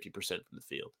 150% from the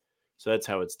field. So that's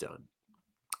how it's done.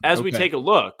 As we take a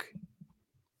look,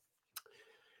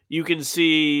 you can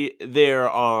see there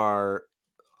are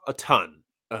a ton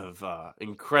of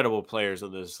incredible players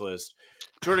on this list.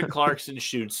 Jordan Clarkson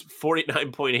shoots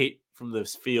 49.8 from the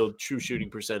field, true shooting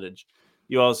percentage.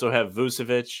 You also have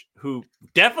Vucevic, who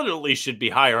definitely should be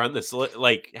higher on this,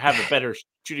 like have a better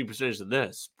shooting percentage than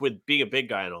this, with being a big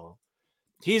guy and all.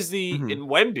 He's the in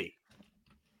Wemby.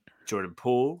 Jordan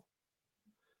Poole,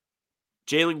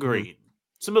 Jalen Green,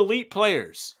 some elite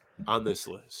players on this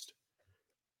list.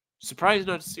 Surprised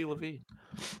not to see Levine.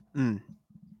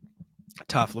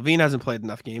 Tough. Levine hasn't played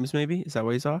enough games, maybe. Is that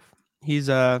why he's off? He's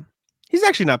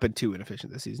actually not been too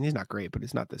inefficient this season. He's not great, but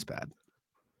it's not this bad.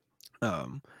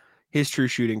 His true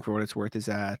shooting, for what it's worth, is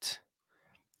at,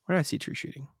 where did I see true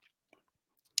shooting?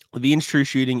 Levine's true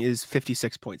shooting is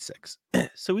 56.6.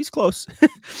 So he's close.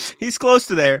 He's close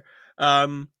to there.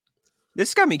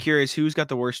 This got me curious. Who's got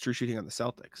the worst true shooting on the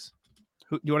Celtics?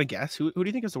 Do you want to guess? Who do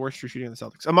you think is the worst true shooting on the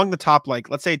Celtics? Among the top, like,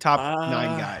 let's say top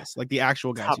 9 guys, like the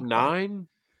actual guys. Top 9?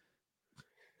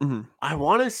 Mm-hmm. I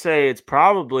want to say it's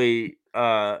probably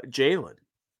Jaylen.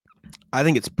 I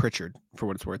think it's Pritchard, for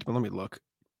what it's worth, but let me look.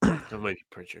 That might be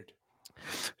Pritchard.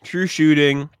 True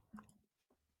shooting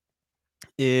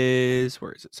is,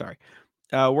 where is it? Sorry.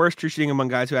 Worst true shooting among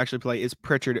guys who actually play is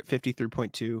Pritchard at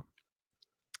 53.2,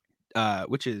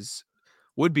 which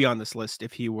would be on this list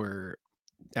if he were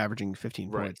averaging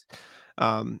 15 points.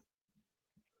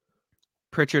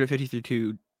 Pritchard at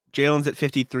 53.2, Jaylen's at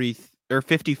 53 or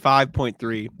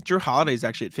 55.3. Drew Holiday's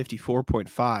actually at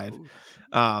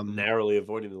 54.5. Narrowly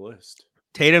avoiding the list.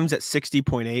 Tatum's at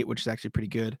 60.8, which is actually pretty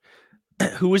good.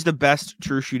 Who was the best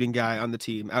true shooting guy on the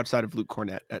team outside of Luke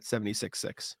Cornett at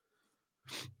 76.6?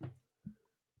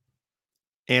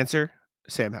 Answer: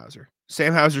 Sam Hauser.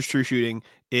 Sam Hauser's true shooting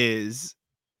is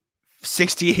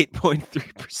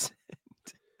 68.3%.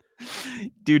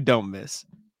 Dude, don't miss.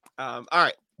 All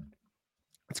right.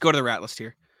 Let's go to the rat list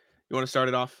here. You want to start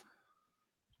it off?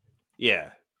 Yeah.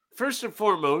 First and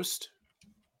foremost,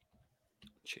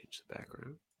 change the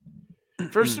background.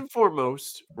 First and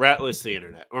foremost, rat list the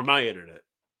internet, or my internet.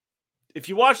 If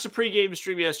you watched the pregame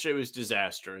stream yesterday, it was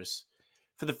disastrous.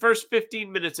 For the first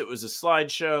 15 minutes, it was a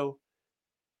slideshow,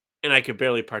 and I could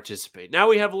barely participate. Now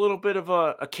we have a little bit of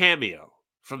a cameo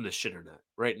from the shitternet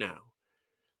right now.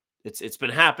 It's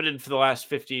been happening for the last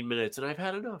 15 minutes, and I've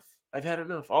had enough.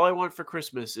 All I want for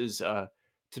Christmas is to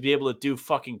be able to do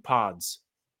fucking pods.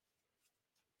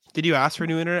 Did you ask for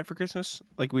new internet for Christmas,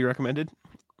 like we recommended?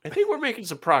 I think we're making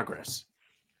some progress.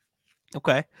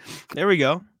 Okay. There we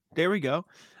go.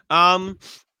 I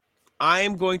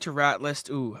am going to rat list.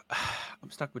 Ooh, I'm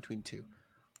stuck between two.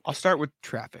 I'll start with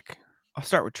traffic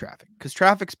because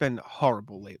traffic's been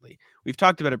horrible lately. We've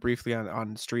talked about it briefly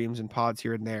on streams and pods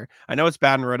here and there. I know it's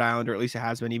bad in Rhode Island, or at least it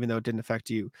has been, even though it didn't affect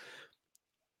you.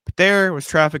 But there was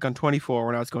traffic on 24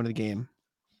 when I was going to the game.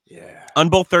 Yeah. On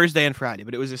both Thursday and Friday,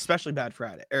 but it was especially bad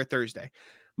Thursday.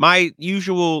 My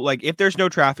usual, like, if there's no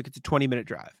traffic, it's a 20-minute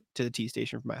drive to the T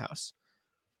station from my house.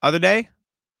 Other day,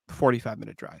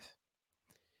 45-minute drive.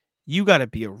 You got to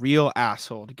be a real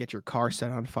asshole to get your car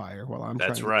set on fire while I'm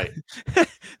That's trying. That's right.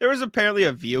 There was apparently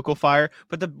a vehicle fire,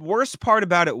 but the worst part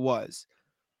about it wasn't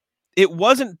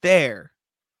there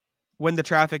when the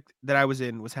traffic that I was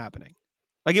in was happening.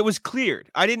 Like, it was cleared.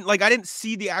 I didn't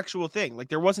see the actual thing. Like,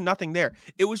 there wasn't nothing there.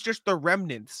 It was just the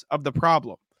remnants of the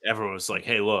problem. Everyone was like,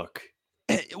 hey, look.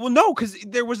 Well, no, because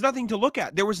there was nothing to look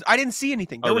at. I didn't see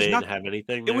anything. There was they nothing. Didn't have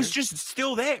anything there? It was just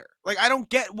still there. Like, I don't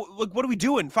get, like, what are we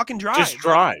doing? Fucking drive. Just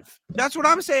drive. That's what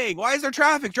I'm saying. Why is there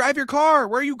traffic? Drive your car.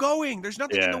 Where are you going? There's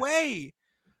nothing in the way.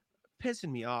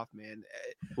 Pissing me off, man.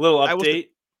 Little update.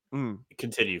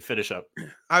 Continue. Finish up.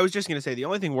 I was just going to say, the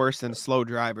only thing worse than slow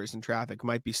drivers in traffic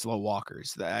might be slow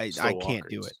walkers. I can't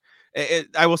do it.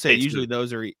 I will say, usually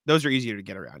those are easier to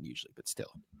get around usually, but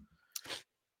still.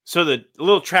 So the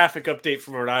little traffic update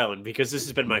from Rhode Island, because this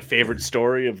has been my favorite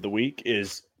story of the week,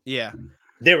 is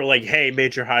they were like, hey,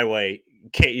 major highway,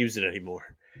 can't use it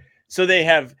anymore. So they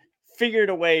have figured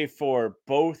a way for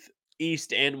both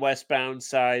east and westbound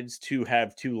sides to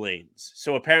have 2 lanes.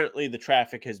 So apparently the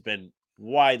traffic has been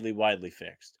widely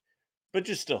fixed, but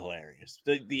just still hilarious.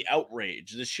 The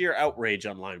outrage, the sheer outrage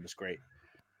online was great.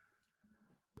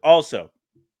 Also,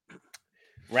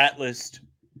 rat list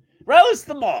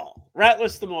the mall.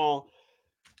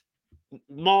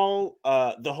 Mall,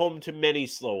 the home to many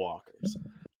slow walkers.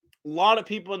 A lot of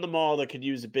people in the mall that could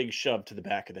use a big shove to the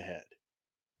back of the head.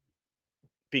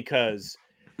 Because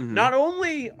not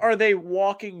only are they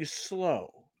walking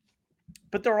slow,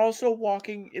 but they're also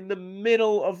walking in the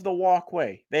middle of the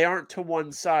walkway. They aren't to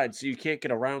one side, so you can't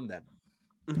get around them.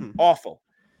 Awful.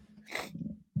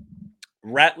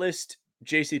 Rat list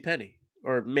JCPenney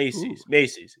or Macy's. Ooh.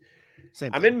 Macy's.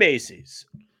 I'm in Macy's.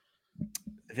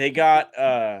 They got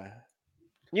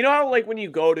you know how, like, when you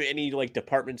go to any, like,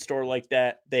 department store like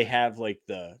that, they have, like,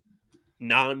 the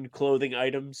non-clothing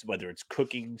items, whether it's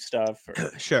cooking stuff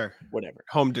or sure, whatever,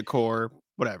 home decor,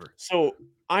 whatever. So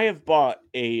I have bought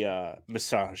a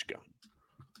massage gun,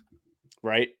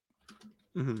 right?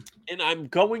 And I'm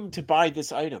going to buy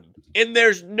this item, and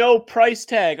there's no price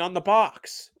tag on the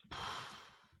box.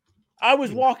 I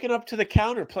was walking up to the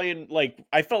counter playing, like,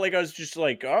 I felt like I was just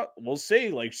like, oh, we'll see.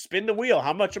 Like, spin the wheel.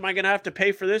 How much am I going to have to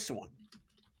pay for this one?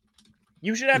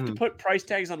 You should have to put price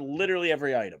tags on literally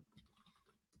every item.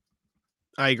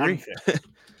 I agree.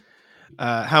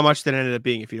 How much did it end up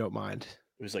being, if you don't mind?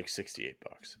 It was like $68.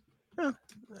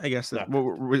 I guess that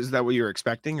was that what you were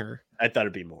expecting, or I thought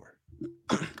it'd be more.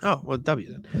 Oh, well,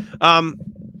 W then.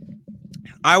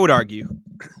 I would argue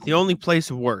the only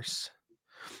place worse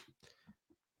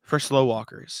for slow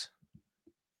walkers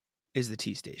is the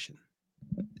T station.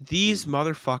 These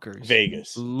motherfuckers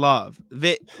Vegas love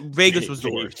Vegas was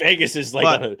the worst. Vegas is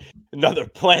like another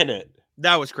planet.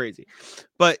 That was crazy.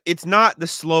 But it's not the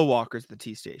slow walkers at the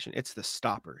T station. It's the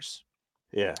stoppers.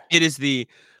 Yeah. It is the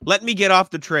let me get off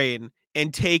the train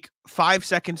and take 5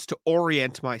 seconds to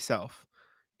orient myself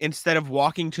instead of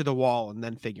walking to the wall and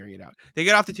then figuring it out. They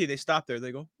get off the T, they stop there,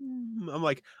 they go, I'm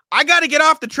like, I got to get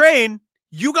off the train.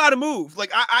 You got to move.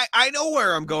 Like, I know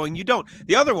where I'm going. You don't.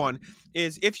 The other one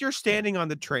is if you're standing on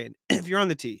the train, if you're on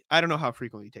the T, I don't know how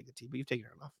frequently you take the T, but you've taken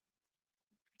it enough.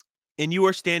 And you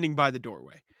are standing by the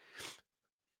doorway.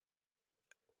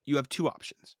 You have two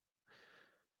options.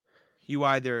 You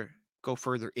either go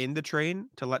further in the train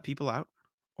to let people out,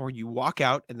 or you walk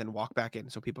out and then walk back in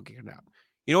so people can get out.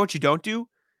 You know what you don't do?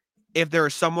 If there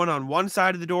is someone on one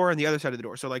side of the door and the other side of the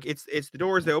door. So like it's the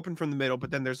doors, they open from the middle,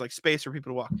 but then there's like space for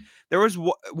people to walk. There was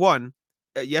one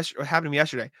happened to me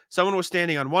yesterday. Someone was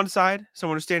standing on one side,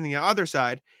 someone was standing on the other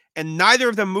side, and neither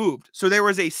of them moved. So there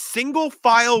was a single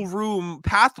file room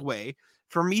pathway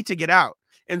for me to get out.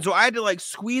 And so I had to like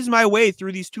squeeze my way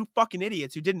through these two fucking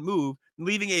idiots who didn't move,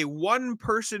 leaving a one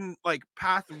person like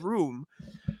path room.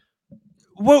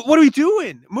 What are we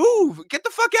doing? Move. Get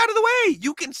the fuck out of the way.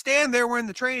 You can stand there when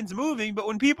the train's moving, but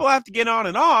when people have to get on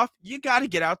and off, you got to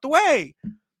get out the way.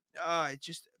 I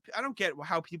don't get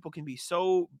how people can be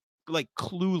so like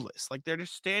clueless. Like they're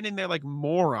just standing there like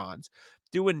morons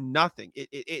doing nothing.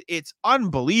 It's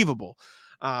unbelievable.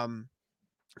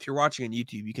 If you're watching on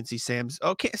YouTube, you can see Sam's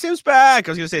back.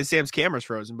 I was going to say Sam's camera's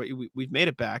frozen, but we've made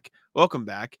it back. Welcome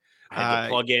back. I had to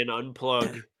plug in,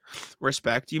 unplug.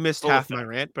 Respect. You missed half my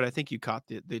rant, but I think you caught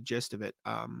the gist of it.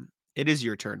 It is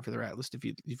your turn for the rat list if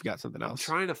you've got something else.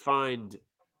 I'm trying to find.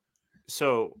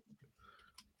 So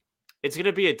it's going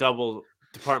to be a double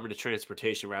Department of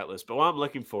Transportation rat list, but while I'm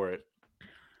looking for it,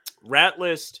 rat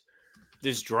list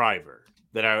this driver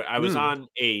that I was on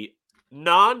a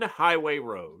non-highway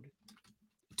road,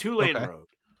 2-lane road.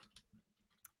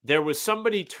 There was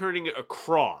somebody turning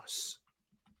across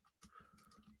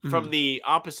from the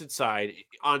opposite side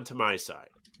onto my side.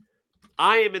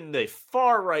 I am in the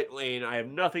far right lane. I have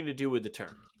nothing to do with the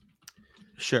turn.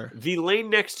 Sure. The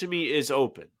lane next to me is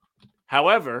open.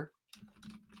 However,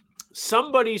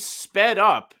 somebody sped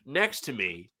up next to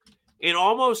me and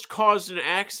almost caused an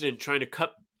accident trying to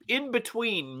cut in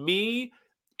between me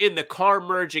and the car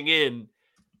merging in.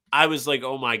 I was like,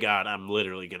 oh my God, I'm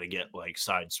literally going to get like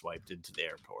sideswiped into the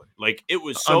airport. Like it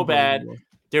was so bad.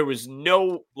 There was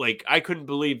no, like, I couldn't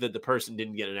believe that the person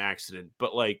didn't get an accident,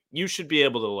 but like, you should be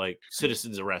able to like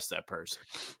citizens arrest that person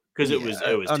because it was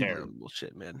terrible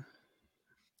shit, man.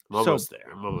 I'm almost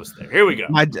there. Here we go.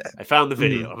 I found the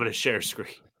video. I'm going to share screen.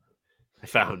 I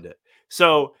found it.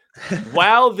 So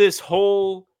while this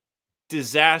whole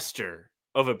disaster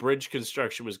of a bridge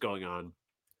construction was going on,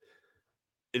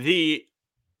 the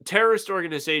terrorist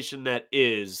organization that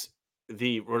is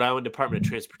the Rhode Island Department of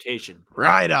Transportation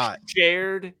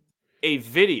shared a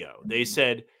video. They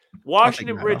said,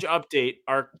 Washington Bridge update.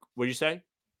 What'd you say?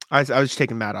 I was just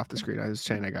taking Matt off the screen. I was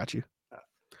saying I got you.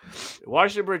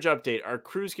 Washington Bridge update. Our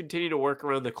crews continue to work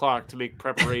around the clock to make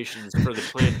preparations for the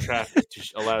planned traffic to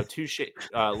allow two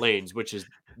lanes, which is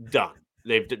done.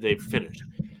 They've finished.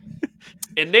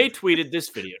 And they tweeted this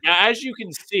video. Now, as you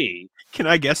can see. Can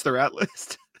I guess the rat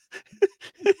list?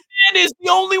 Man is the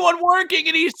only one working,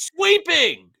 and he's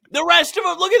sweeping. The rest of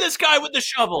them, look at this guy with the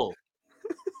shovel.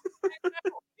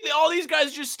 All these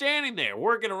guys just standing there,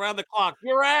 working around the clock.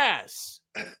 Your ass.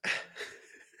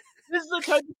 This is the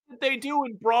kind of thing they do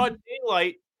in broad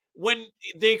daylight when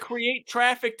they create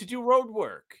traffic to do road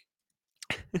work.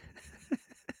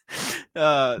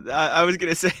 I was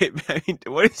going to say, I mean,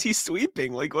 what is he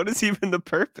sweeping? Like, what is even the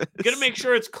purpose? Going to make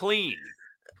sure it's clean.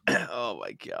 Oh,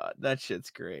 my God. That shit's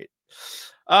great.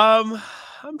 I'm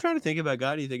trying to think if I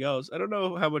got anything else. I don't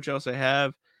know how much else I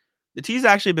have. The T's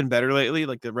actually been better lately.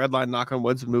 Like the red line, knock on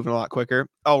wood's been moving a lot quicker.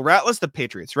 Oh, ratless the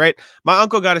Patriots, right? My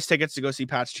uncle got his tickets to go see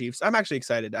Pats Chiefs. I'm actually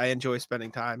excited. I enjoy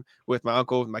spending time with my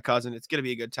uncle, with my cousin. It's gonna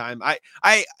be a good time.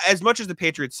 I as much as the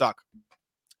Patriots suck,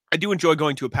 I do enjoy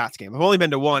going to a Pats game. I've only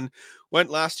been to one. Went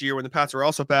last year when the Pats were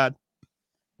also bad.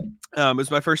 It was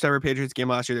my first ever Patriots game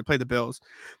last year. They played the Bills.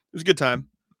 It was a good time.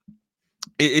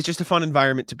 It's just a fun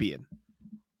environment to be in.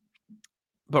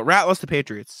 But ratless the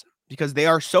Patriots because they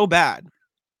are so bad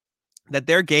that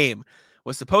their game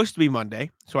was supposed to be Monday,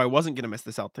 so I wasn't going to miss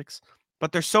the Celtics.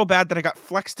 but they're so bad that I got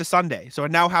flexed to Sunday. So I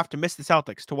now have to miss the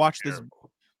Celtics to watch this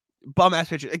bum ass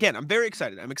pitch. Again, I'm very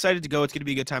excited. I'm excited to go. It's going to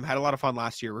be a good time. Had a lot of fun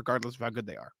last year, regardless of how good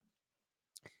they are.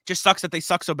 Just sucks that they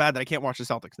suck so bad that I can't watch the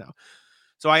Celtics now.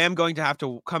 So I am going to have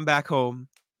to come back home,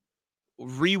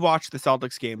 rewatch the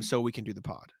Celtics game so we can do the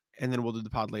pod. And then we'll do the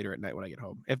pod later at night when I get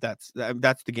home. If that's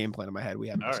the game plan in my head. We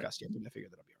haven't discussed yet, but I figure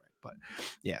that'll be all right. But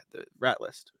yeah, the rat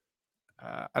list.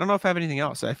 I don't know if I have anything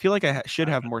else. I feel like I should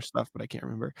have more stuff, but I can't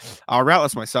remember. I'll rat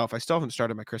list myself. I still haven't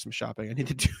started my Christmas shopping. I need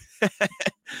to do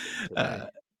that.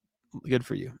 Good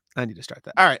for you. I need to start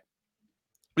that. All right.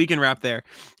 We can wrap there.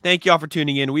 Thank you all for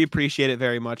tuning in. We appreciate it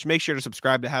very much. Make sure to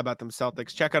subscribe to How About Them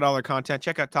Celtics. Check out all our content.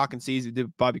 Check out Talking C's. We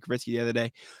did Bobby Kavitsky the other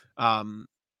day.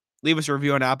 Leave us a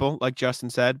review on Apple, like Justin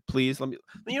said. Please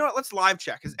you know what? Let's live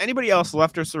check. Has anybody else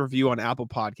left us a review on Apple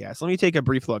Podcasts? Let me take a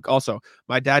brief look. Also,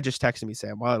 my dad just texted me,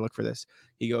 Sam, while I look for this.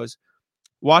 He goes,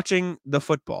 watching the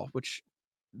football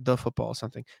is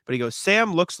something. But he goes,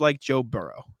 Sam looks like Joe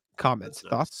Burrow. Comments,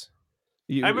 thoughts?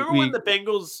 I remember when the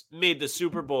Bengals made the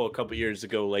Super Bowl a couple years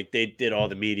ago, like they did all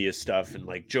the media stuff and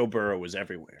like Joe Burrow was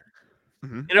everywhere.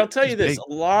 Mm-hmm. And I'll tell you this,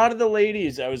 a lot of the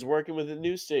ladies I was working with at the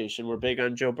news station were big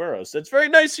on Joe Burrow. So it's very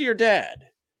nice of your dad.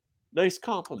 Nice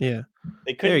compliment. Yeah.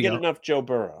 They couldn't get enough Joe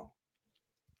Burrow.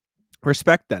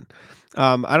 Respect then.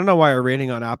 I don't know why our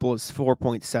rating on Apple is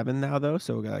 4.7 now though.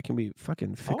 So can we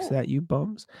fucking fix that, you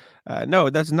bums? No,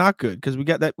 that's not good because we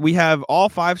got that. We have all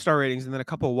 5-star ratings and then a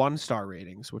couple 1-star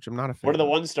ratings, which I'm not a fan. What are the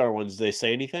 1-star ones? Do they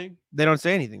say anything? They don't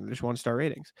say anything. They're just 1-star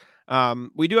ratings.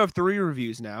 We do have 3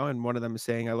 reviews now, and one of them is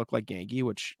saying I look like Genki,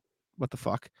 which what the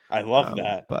fuck? I love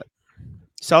that. But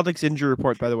Celtics injury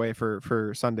report, by the way,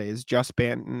 for Sunday is just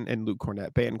Banton and Luke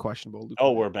Cornett. Banton questionable.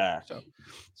 We're back.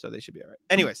 So they should be all right.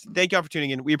 Anyways, thank you all for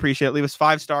tuning in. We appreciate it. Leave us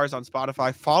 5 stars on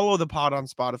Spotify. Follow the pod on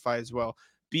Spotify as well.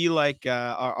 Be like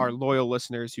our loyal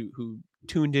listeners who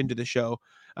tuned into the show,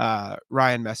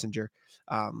 Ryan Messenger.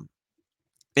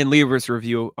 And leave us a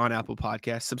review on Apple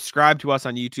Podcasts. Subscribe to us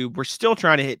on YouTube. We're still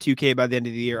trying to hit 2K by the end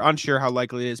of the year. Unsure how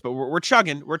likely it is, but we're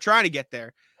chugging. We're trying to get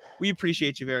there. We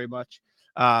appreciate you very much.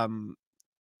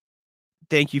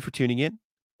 Thank you for tuning in.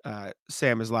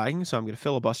 Sam is lagging, so I'm going to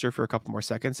filibuster for a couple more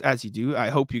seconds. As you do, I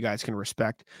hope you guys can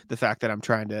respect the fact that I'm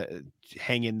trying to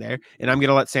hang in there. And I'm going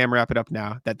to let Sam wrap it up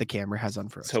now that the camera has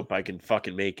unfrozen. Let's hope I can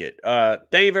fucking make it.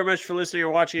 Thank you very much for listening or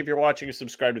watching. If you're watching,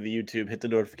 subscribe to the YouTube. Hit the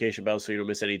notification bell so you don't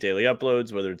miss any daily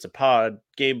uploads, whether it's a pod,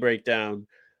 game breakdown,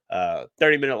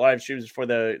 30-minute live streams before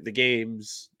the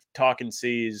games, Talking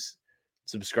C's.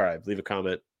 Subscribe. Leave a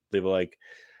comment. Leave a like.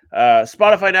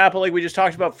 Spotify and Apple, like we just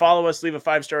talked about, follow us, leave a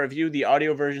 5-star review. The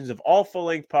audio versions of all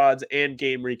full-length pods and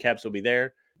game recaps will be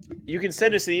there. You can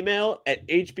send us an email at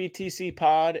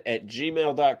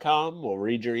hbtcpod@gmail.com. We'll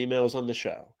read your emails on the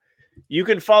show. You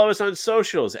can follow us on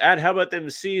socials at How About Them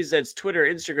C's. That's Twitter,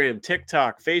 Instagram,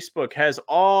 TikTok, Facebook has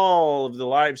all of the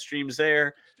live streams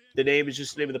there. The name is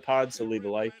just the name of the pod, so leave a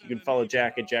like. You can follow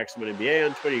Jack at JacksonNBA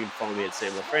on Twitter. You can follow me at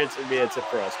Sam LaFrance NBA. That's it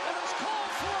for us, guys.